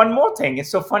 And one more thing, it's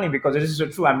so funny because it is so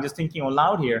true. I'm just thinking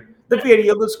aloud here. The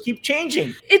variables keep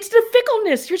changing. It's the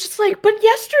fickleness. You're just like, but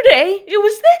yesterday it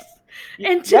was this,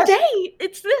 and today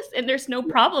it's this, and there's no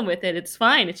problem with it. It's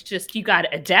fine. It's just you got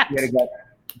to adapt. You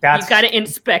got to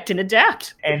inspect and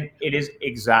adapt. And it is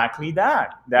exactly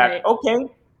that. Right. Okay,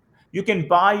 you can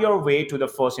buy your way to the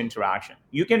first interaction.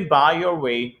 You can buy your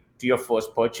way to your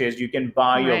first purchase. You can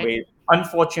buy your way.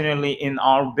 Unfortunately, in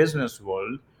our business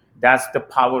world, that's the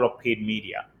power of paid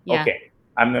media. Yeah. Okay,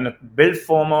 I'm going to build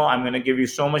FOMO. I'm going to give you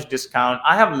so much discount.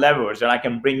 I have levers that I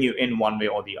can bring you in one way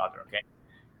or the other. Okay,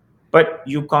 but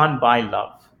you can't buy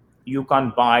love. You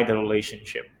can't buy the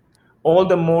relationship. All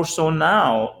the more so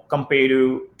now compared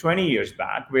to 20 years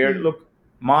back, where look,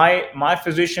 my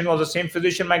physician was the same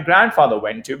physician my grandfather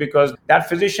went to, because that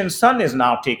physician's son is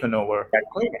now taken over that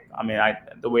clinic. I mean,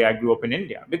 the way I grew up in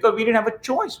India, because we didn't have a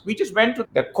choice. We just went to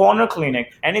the corner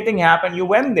clinic. Anything happened, you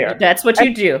went there. That's what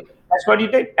you do. That's what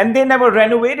you did. And they never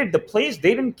renovated the place.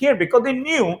 They didn't care, because they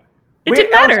knew it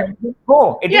didn't matter.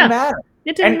 It didn't matter.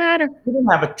 It didn't matter. We didn't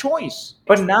have a choice.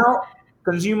 But now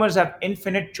consumers have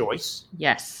infinite choice.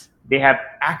 Yes. They have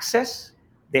access.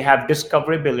 They have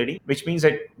discoverability, which means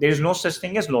that there's no such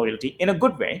thing as loyalty in a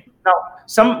good way. Now,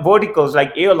 some verticals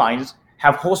like airlines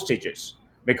have hostages,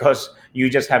 because you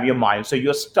just have your miles, so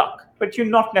you're stuck. But you're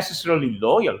not necessarily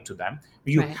loyal to them.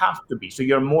 You have to be. So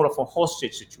you're more of a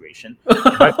hostage situation.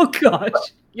 But, oh,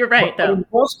 gosh. You're right, though.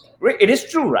 It is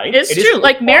true, right? It's true.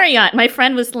 Like Marriott. My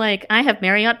friend was like, I have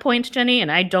Marriott points, Jenny,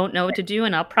 and I don't know what to do,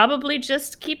 and I'll probably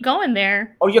just keep going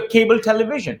there. Or your cable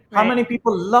television. How many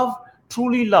people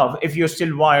truly love, if you're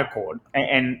still wire cord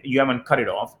and you haven't cut it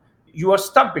off, you are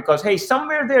stuck because, hey,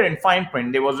 somewhere there in fine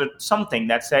print, there was something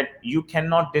that said you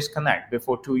cannot disconnect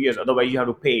before 2 years. Otherwise, you have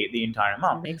to pay the entire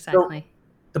amount. Exactly. So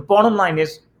the bottom line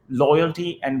is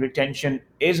loyalty and retention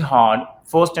is hard,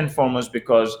 first and foremost,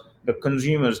 because the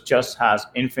consumers just has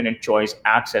infinite choice,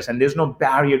 access, and there's no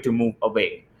barrier to move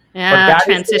away. Yeah,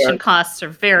 transition costs are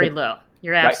very low.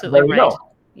 You're absolutely right. Low.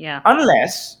 Yeah.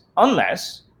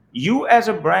 Unless you as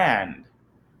a brand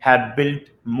have built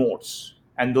moats,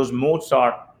 and those moats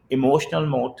are emotional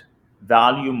moat,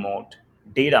 value moat,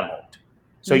 data moat.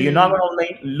 So you're not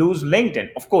going to lose LinkedIn.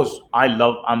 Of course, I'm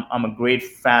a great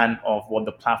fan of what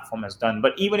the platform has done.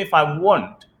 But even if I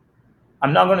want,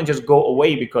 I'm not going to just go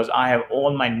away because I have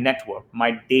all my network,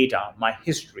 my data, my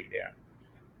history there.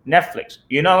 Netflix,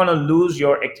 you're not going to lose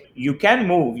you can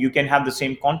move, you can have the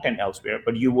same content elsewhere,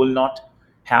 but you will not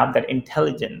have that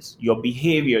intelligence, your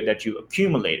behavior that you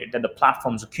accumulated, that the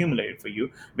platforms accumulated for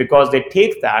you, because they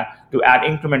take that to add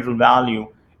incremental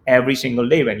value every single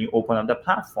day when you open up the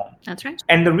platform. That's right.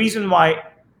 And the reason why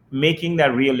making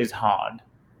that real is hard,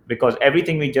 because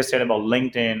everything we just said about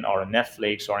LinkedIn or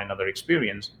Netflix or another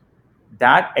experience,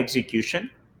 that execution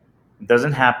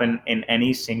doesn't happen in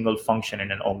any single function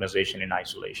in an organization in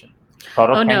isolation.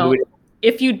 Product Oh can no! do it.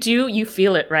 If you do, you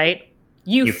feel it, right?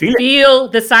 You feel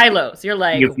it. the silos. You're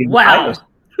like, You feel the wow.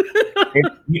 silos.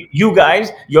 You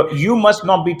guys, you must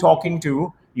not be talking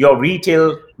to your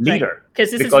retail leader,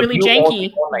 Because this is really you own the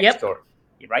janky. online Yep. store,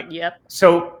 right? Yep.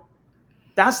 So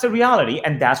that's the reality,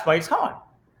 and that's why it's hard.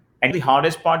 And the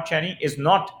hardest part, Jenny, is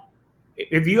not,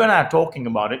 if you and I are talking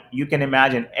about it, you can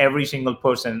imagine every single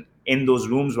person in those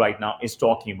rooms right now is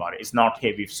talking about it. It's not,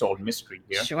 hey, we've solved mystery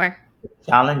here. Sure. The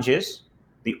challenge is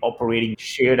the operating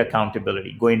shared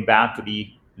accountability. Going back to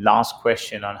the last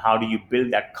question on how do you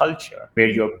build that culture where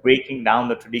you're breaking down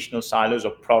the traditional silos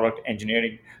of product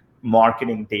engineering,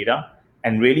 marketing, data,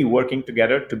 and really working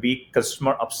together to be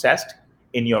customer obsessed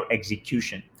in your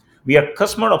execution. We are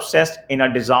customer obsessed in our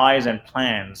desires and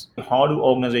plans. How do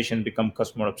organizations become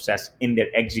customer obsessed in their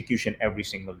execution every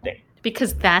single day?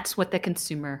 Because that's what the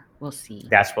consumer will see.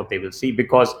 That's what they will see,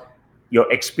 because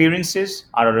your experiences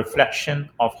are a reflection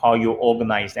of how you're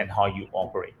organized and how you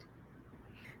operate.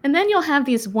 And then you'll have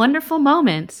these wonderful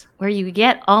moments where you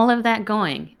get all of that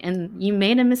going and you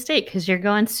made a mistake because you're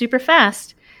going super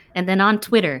fast. And then on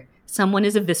Twitter, someone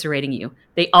is eviscerating you.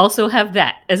 They also have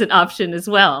that as an option as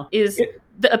well.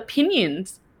 The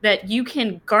opinions that you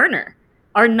can garner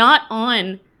are not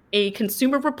on a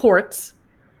Consumer Reports,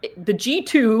 the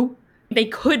G2, they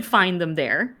could find them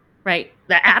there, right?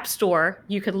 The App Store,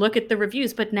 you could look at the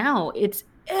reviews, but now it's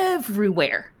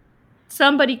everywhere.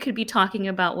 Somebody could be talking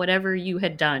about whatever you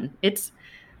had done. It's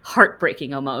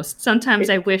heartbreaking almost. Sometimes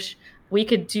I wish we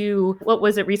could do, what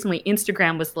was it recently?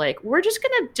 Instagram was like, we're just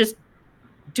going to just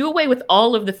do away with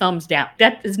all of the thumbs down.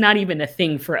 That is not even a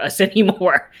thing for us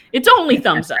anymore. It's only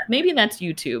thumbs up. Maybe that's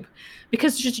YouTube,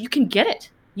 because just you can get it.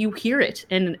 You hear it.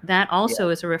 And that also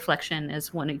is a reflection,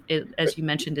 as you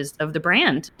mentioned, is of the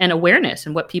brand and awareness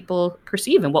and what people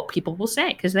perceive and what people will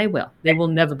say, because they will. They will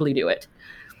inevitably do it.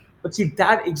 But see,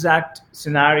 that exact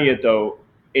scenario, though,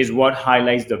 is what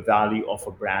highlights the value of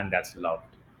a brand that's loved.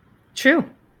 True.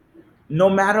 No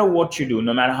matter what you do,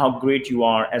 no matter how great you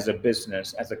are as a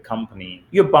business, as a company,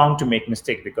 you're bound to make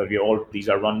mistakes, because these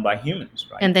are run by humans,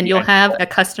 right? And then you'll have a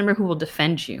customer who will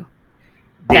defend you.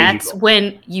 That's you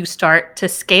when you start to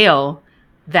scale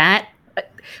that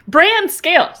brand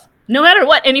scales. No matter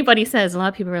what anybody says, a lot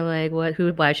of people are like,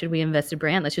 why should we invest in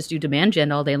brand? Let's just do demand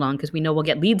gen all day long because we know we'll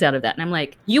get leads out of that. And I'm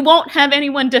like, you won't have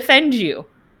anyone defend you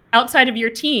outside of your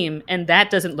team. And that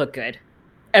doesn't look good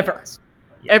ever. Yes.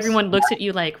 Everyone looks at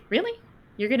you like, really?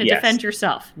 You're going to defend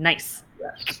yourself. Nice.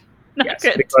 Yes. Not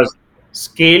good. Because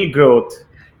scale growth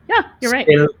you're right.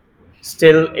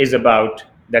 Still is about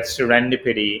that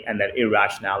serendipity and that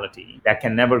irrationality that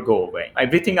can never go away.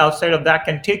 Everything outside of that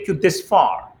can take you this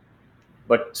far.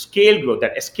 But scale growth,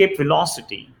 that escape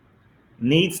velocity,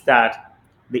 needs the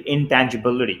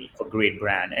intangibility for great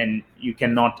brand, and you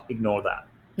cannot ignore that.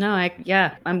 No,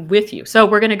 I'm with you. So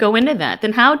we're going to go into that.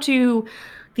 Then how do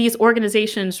these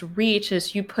organizations reach,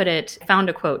 as you put it, found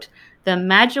a quote, the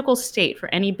magical state for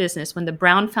any business when the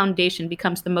Brown Foundation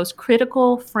becomes the most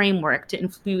critical framework to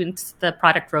influence the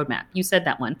product roadmap? You said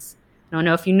that once. I don't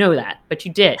know if you know that, but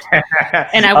you did.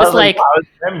 And I was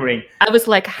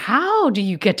like, how do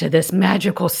you get to this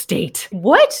magical state?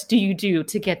 What do you do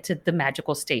to get to the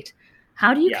magical state?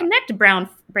 How do you connect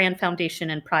Brand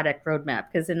Foundation and product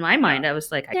roadmap? Because in my mind, I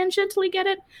was like, I tangentially get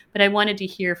it, but I wanted to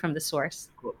hear from the source.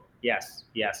 Cool. Yes.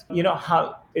 You know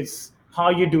how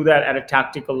you do that at a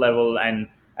tactical level and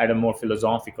at a more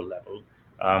philosophical level.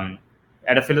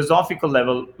 At a philosophical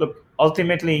level, look,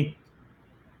 ultimately,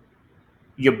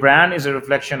 your brand is a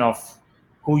reflection of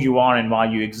who you are and why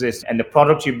you exist, and the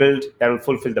product you build that will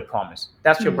fulfill the promise.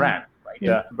 That's your brand, right?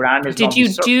 The brand is. Did you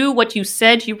do what you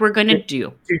said you were going to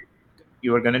do?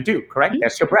 You were going to do, correct?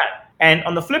 That's your brand. And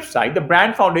on the flip side, the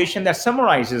Brand Foundation that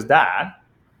summarizes that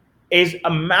is a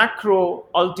macro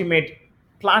ultimate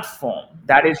platform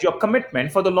that is your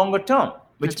commitment for the longer term,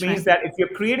 which means that if you're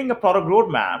creating a product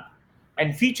roadmap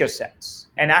and feature sets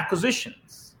and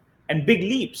acquisitions and big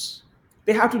leaps,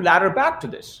 they have to ladder back to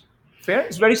this. Fair?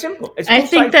 It's very simple. It's I both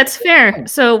think sides. that's fair.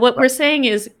 So what we're saying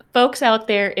is, folks out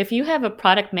there, if you have a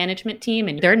product management team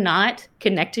and they're not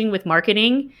connecting with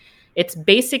marketing, it's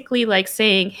basically like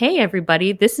saying, hey,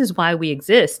 everybody, this is why we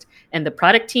exist. And the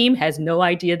product team has no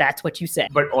idea that's what you said.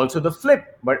 But also the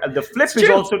flip. But the flip It's is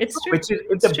true. also It's true, true. which is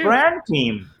if It's the true. brand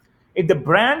team, if the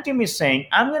brand team is saying,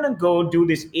 I'm going to go do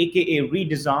this AKA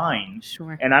redesign,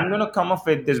 Sure. and I'm going to come up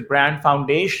with this brand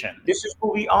foundation. This is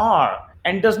who we are,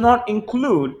 and does not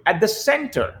include at the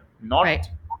center, not Right.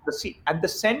 the seat, at the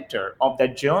center of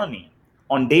that journey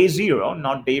on day zero,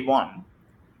 not day one,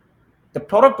 the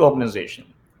product organization,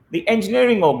 the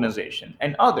engineering organization,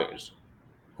 and others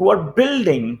who are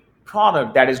building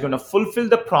product that is going to fulfill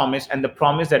the promise and the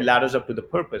promise that ladders up to the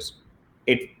purpose,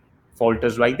 it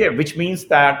falters right there, which means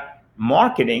that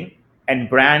marketing and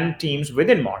brand teams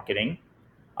within marketing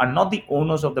are not the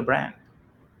owners of the brand.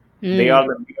 They are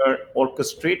the mere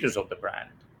orchestrators of the brand.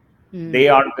 They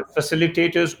are the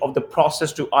facilitators of the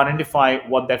process to identify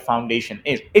what that foundation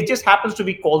is. It just happens to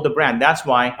be called the brand. That's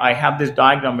why I have this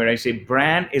diagram where I say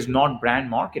brand is not brand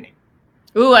marketing.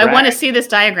 Ooh, I Brand- want to see this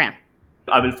diagram.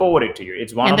 I will forward it to you.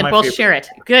 It's one And of then my we'll favorite. share it.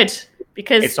 Good.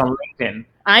 Because It's on LinkedIn.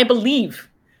 I believe.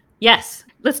 Yes.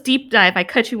 Let's deep dive. I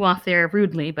cut you off there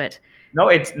rudely, but No,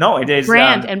 it is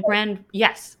brand and brand,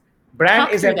 yes. brand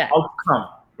talk is through an that. outcome,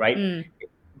 right?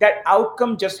 That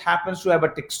outcome just happens to have a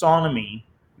taxonomy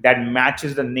that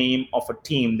matches the name of a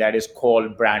team that is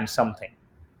called brand something.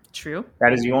 True.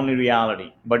 That is the only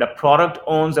reality. But a product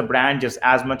owns a brand just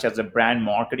as much as the brand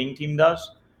marketing team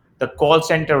does. The call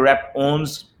center rep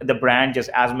owns the brand just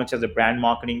as much as the brand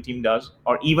marketing team does,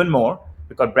 or even more,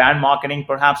 because brand marketing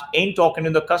perhaps ain't talking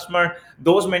to the customer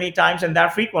those many times and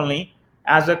that frequently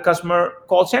as a customer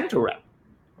call center rep,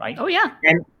 right? Oh, yeah.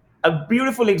 And a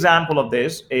beautiful example of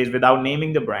this is, without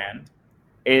naming the brand,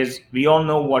 is we all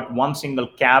know what one single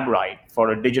cab ride for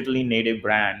a digitally native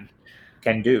brand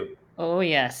can do. Oh,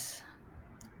 yes.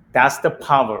 That's the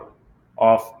power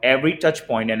of every touch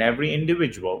point and every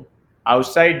individual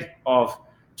outside of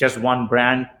just one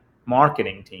brand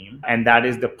marketing team. And that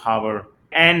is the power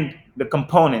and the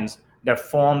components that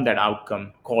form that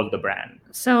outcome called the brand.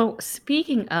 So,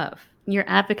 speaking of your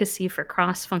advocacy for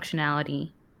cross functionality,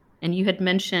 and you had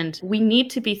mentioned we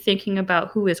need to be thinking about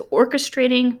who is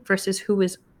orchestrating versus who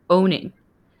is owning.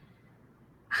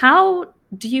 How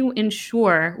do you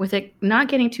ensure, with it not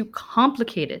getting too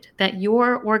complicated, that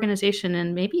your organization,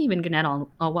 and maybe even Gannett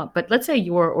all what, but let's say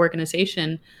your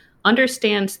organization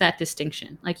understands that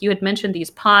distinction? Like you had mentioned, these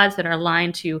pods that are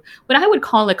aligned to what I would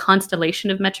call a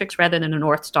constellation of metrics rather than a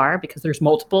North Star, because there's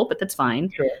multiple, but that's fine.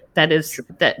 Sure. That is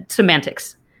that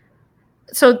semantics.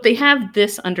 So they have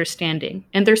this understanding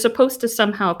and they're supposed to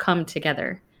somehow come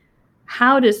together.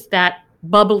 How does that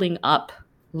bubbling up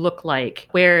look like,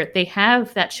 where they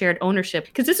have that shared ownership?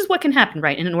 Because this is what can happen,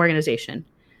 right, in an organization.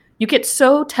 You get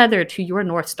so tethered to your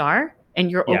North Star and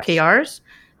your Yes. OKRs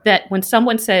that when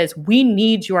someone says, we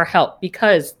need your help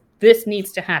because this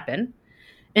needs to happen,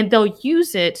 and they'll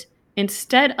use it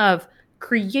instead of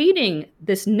creating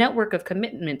this network of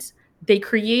commitments, they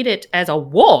create it as a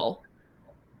wall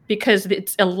because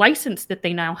it's a license that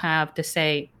they now have to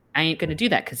say, I ain't going to do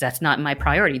that because that's not my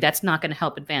priority. That's not going to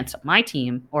help advance my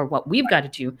team or what we've got to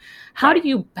do. How do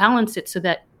you balance it so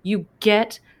that you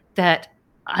get that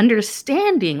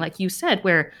understanding, like you said,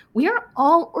 where we are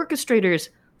all orchestrators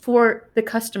for the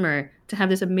customer to have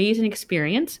this amazing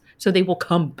experience so they will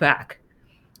come back?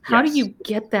 How do Yes. you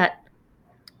get that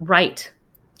right?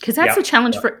 Because that's Yeah. the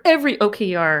challenge for every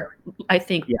OKR, I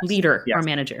think, Yes. leader or Yes.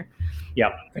 manager.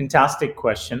 Yeah, fantastic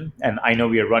question. And I know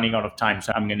we are running out of time,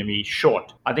 so I'm going to be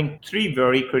short. I think 3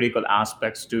 very critical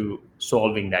aspects to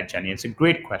solving that, Jenny. It's a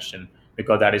great question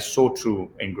because that is so true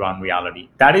in ground reality.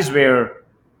 That is where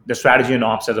the strategy and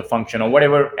ops as a function, or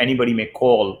whatever anybody may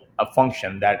call a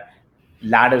function, that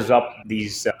ladders up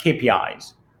these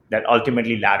KPIs that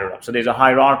ultimately ladder up. So there's a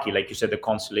hierarchy, like you said, the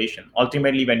constellation.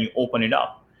 Ultimately, when you open it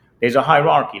up, there's a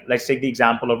hierarchy. Let's take the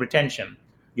example of retention.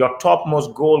 Your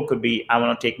topmost goal could be, I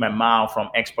want to take my MAU from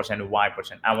X% to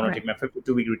Y%. I want to take my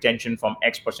 52-week retention from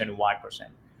X% to Y%.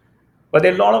 But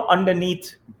there are a lot of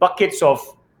underneath buckets of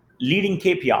leading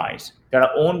KPIs that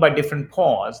are owned by different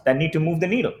pods that need to move the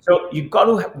needle. So you've got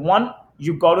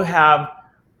to have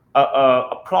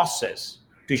a process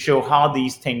to show how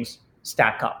these things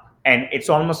stack up. And it's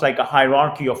almost like a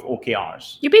hierarchy of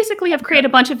OKRs. You basically have created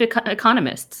a bunch of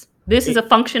economists. This is a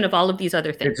function of all of these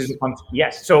other things.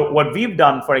 Yes. So what we've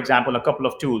done, for example, a couple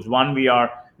of tools. One, we are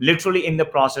literally in the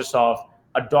process of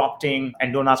adopting,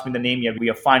 and don't ask me the name yet, we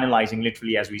are finalizing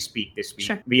literally as we speak this week.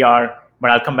 Sure. But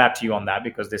I'll come back to you on that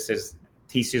because this is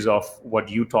thesis of what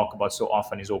you talk about so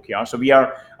often is OKR. So we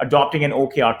are adopting an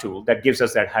OKR tool that gives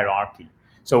us that hierarchy.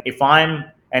 So if I'm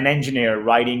an engineer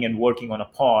writing and working on a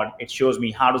pod, it shows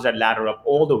me how does that ladder up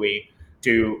all the way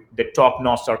to the top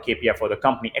North Star KPI for the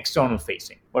company, external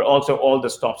facing, but also all the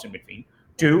stops in between.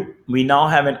 2, we now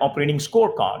have an operating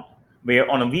scorecard where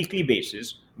on a weekly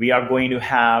basis, we are going to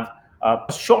have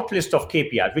a short list of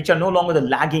KPIs, which are no longer the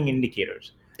lagging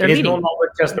indicators. It is no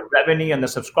longer just the revenue and the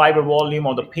subscriber volume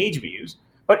or the page views,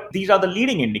 but these are the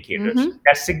leading indicators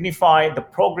that signify the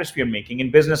progress we are making in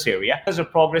business area. There's a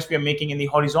progress we are making in the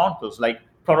horizontals like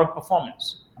product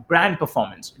performance, brand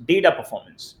performance, data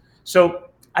performance. So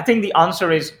I think the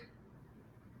answer is,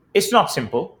 it's not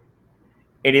simple.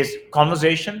 It is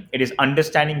conversation. It is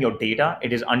understanding your data.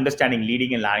 It is understanding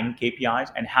leading and lagging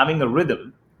KPIs and having a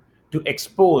rhythm to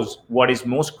expose what is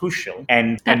most crucial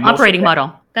and operating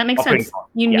model. That makes sense. Model.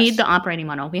 You need the operating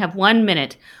model. We have 1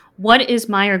 minute. What is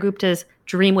Meyer Gupta's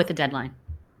dream with a deadline?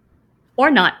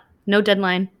 Or not? No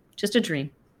deadline, just a dream.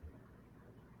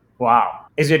 Wow.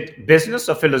 Is it business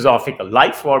or philosophical?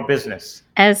 Life or business?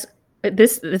 As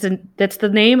that's the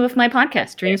name of my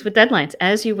podcast, Dreams with Deadlines.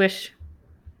 As you wish.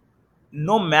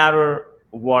 No matter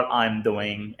what I'm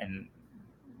doing and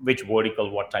which vertical,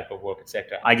 what type of work,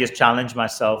 etc., I just challenge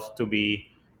myself to be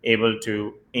able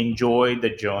to enjoy the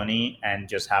journey and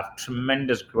just have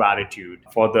tremendous gratitude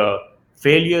for the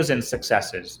failures and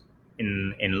successes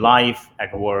in life,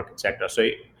 at work, etc. So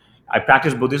I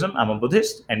practice Buddhism. I'm a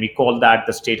Buddhist, and we call that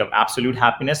the state of absolute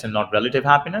happiness and not relative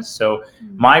happiness. So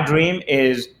my dream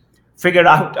is figure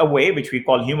out a way, which we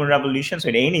call human revolution. So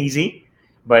it ain't easy,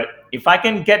 but if I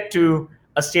can get to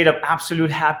a state of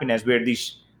absolute happiness where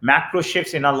these macro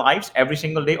shifts in our lives every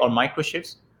single day or micro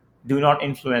shifts do not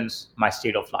influence my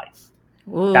state of life.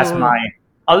 Ooh. That's my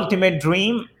ultimate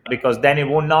dream, because then it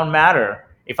will not matter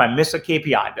if I miss a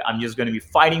KPI. I'm just going to be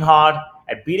fighting hard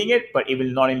at beating it, but it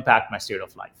will not impact my state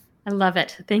of life. I love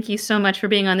it. Thank you so much for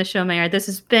being on the show, Meyer. This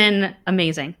has been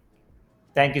amazing.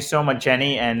 Thank you so much,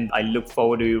 Jenny, and I look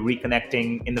forward to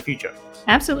reconnecting in the future.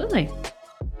 Absolutely.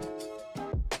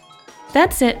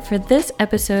 That's it for this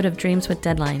episode of Dreams with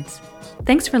Deadlines.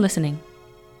 Thanks for listening.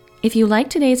 If you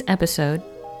liked today's episode,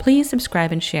 please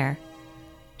subscribe and share.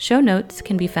 Show notes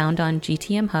can be found on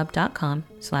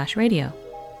gtmhub.com/radio.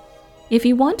 If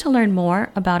you want to learn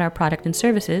more about our product and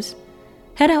services,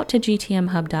 head out to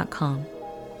gtmhub.com.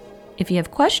 If you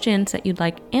have questions that you'd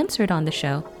like answered on the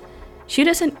show, shoot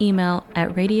us an email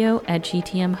at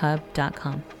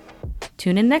radio@gtmhub.com.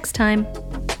 Tune in next time.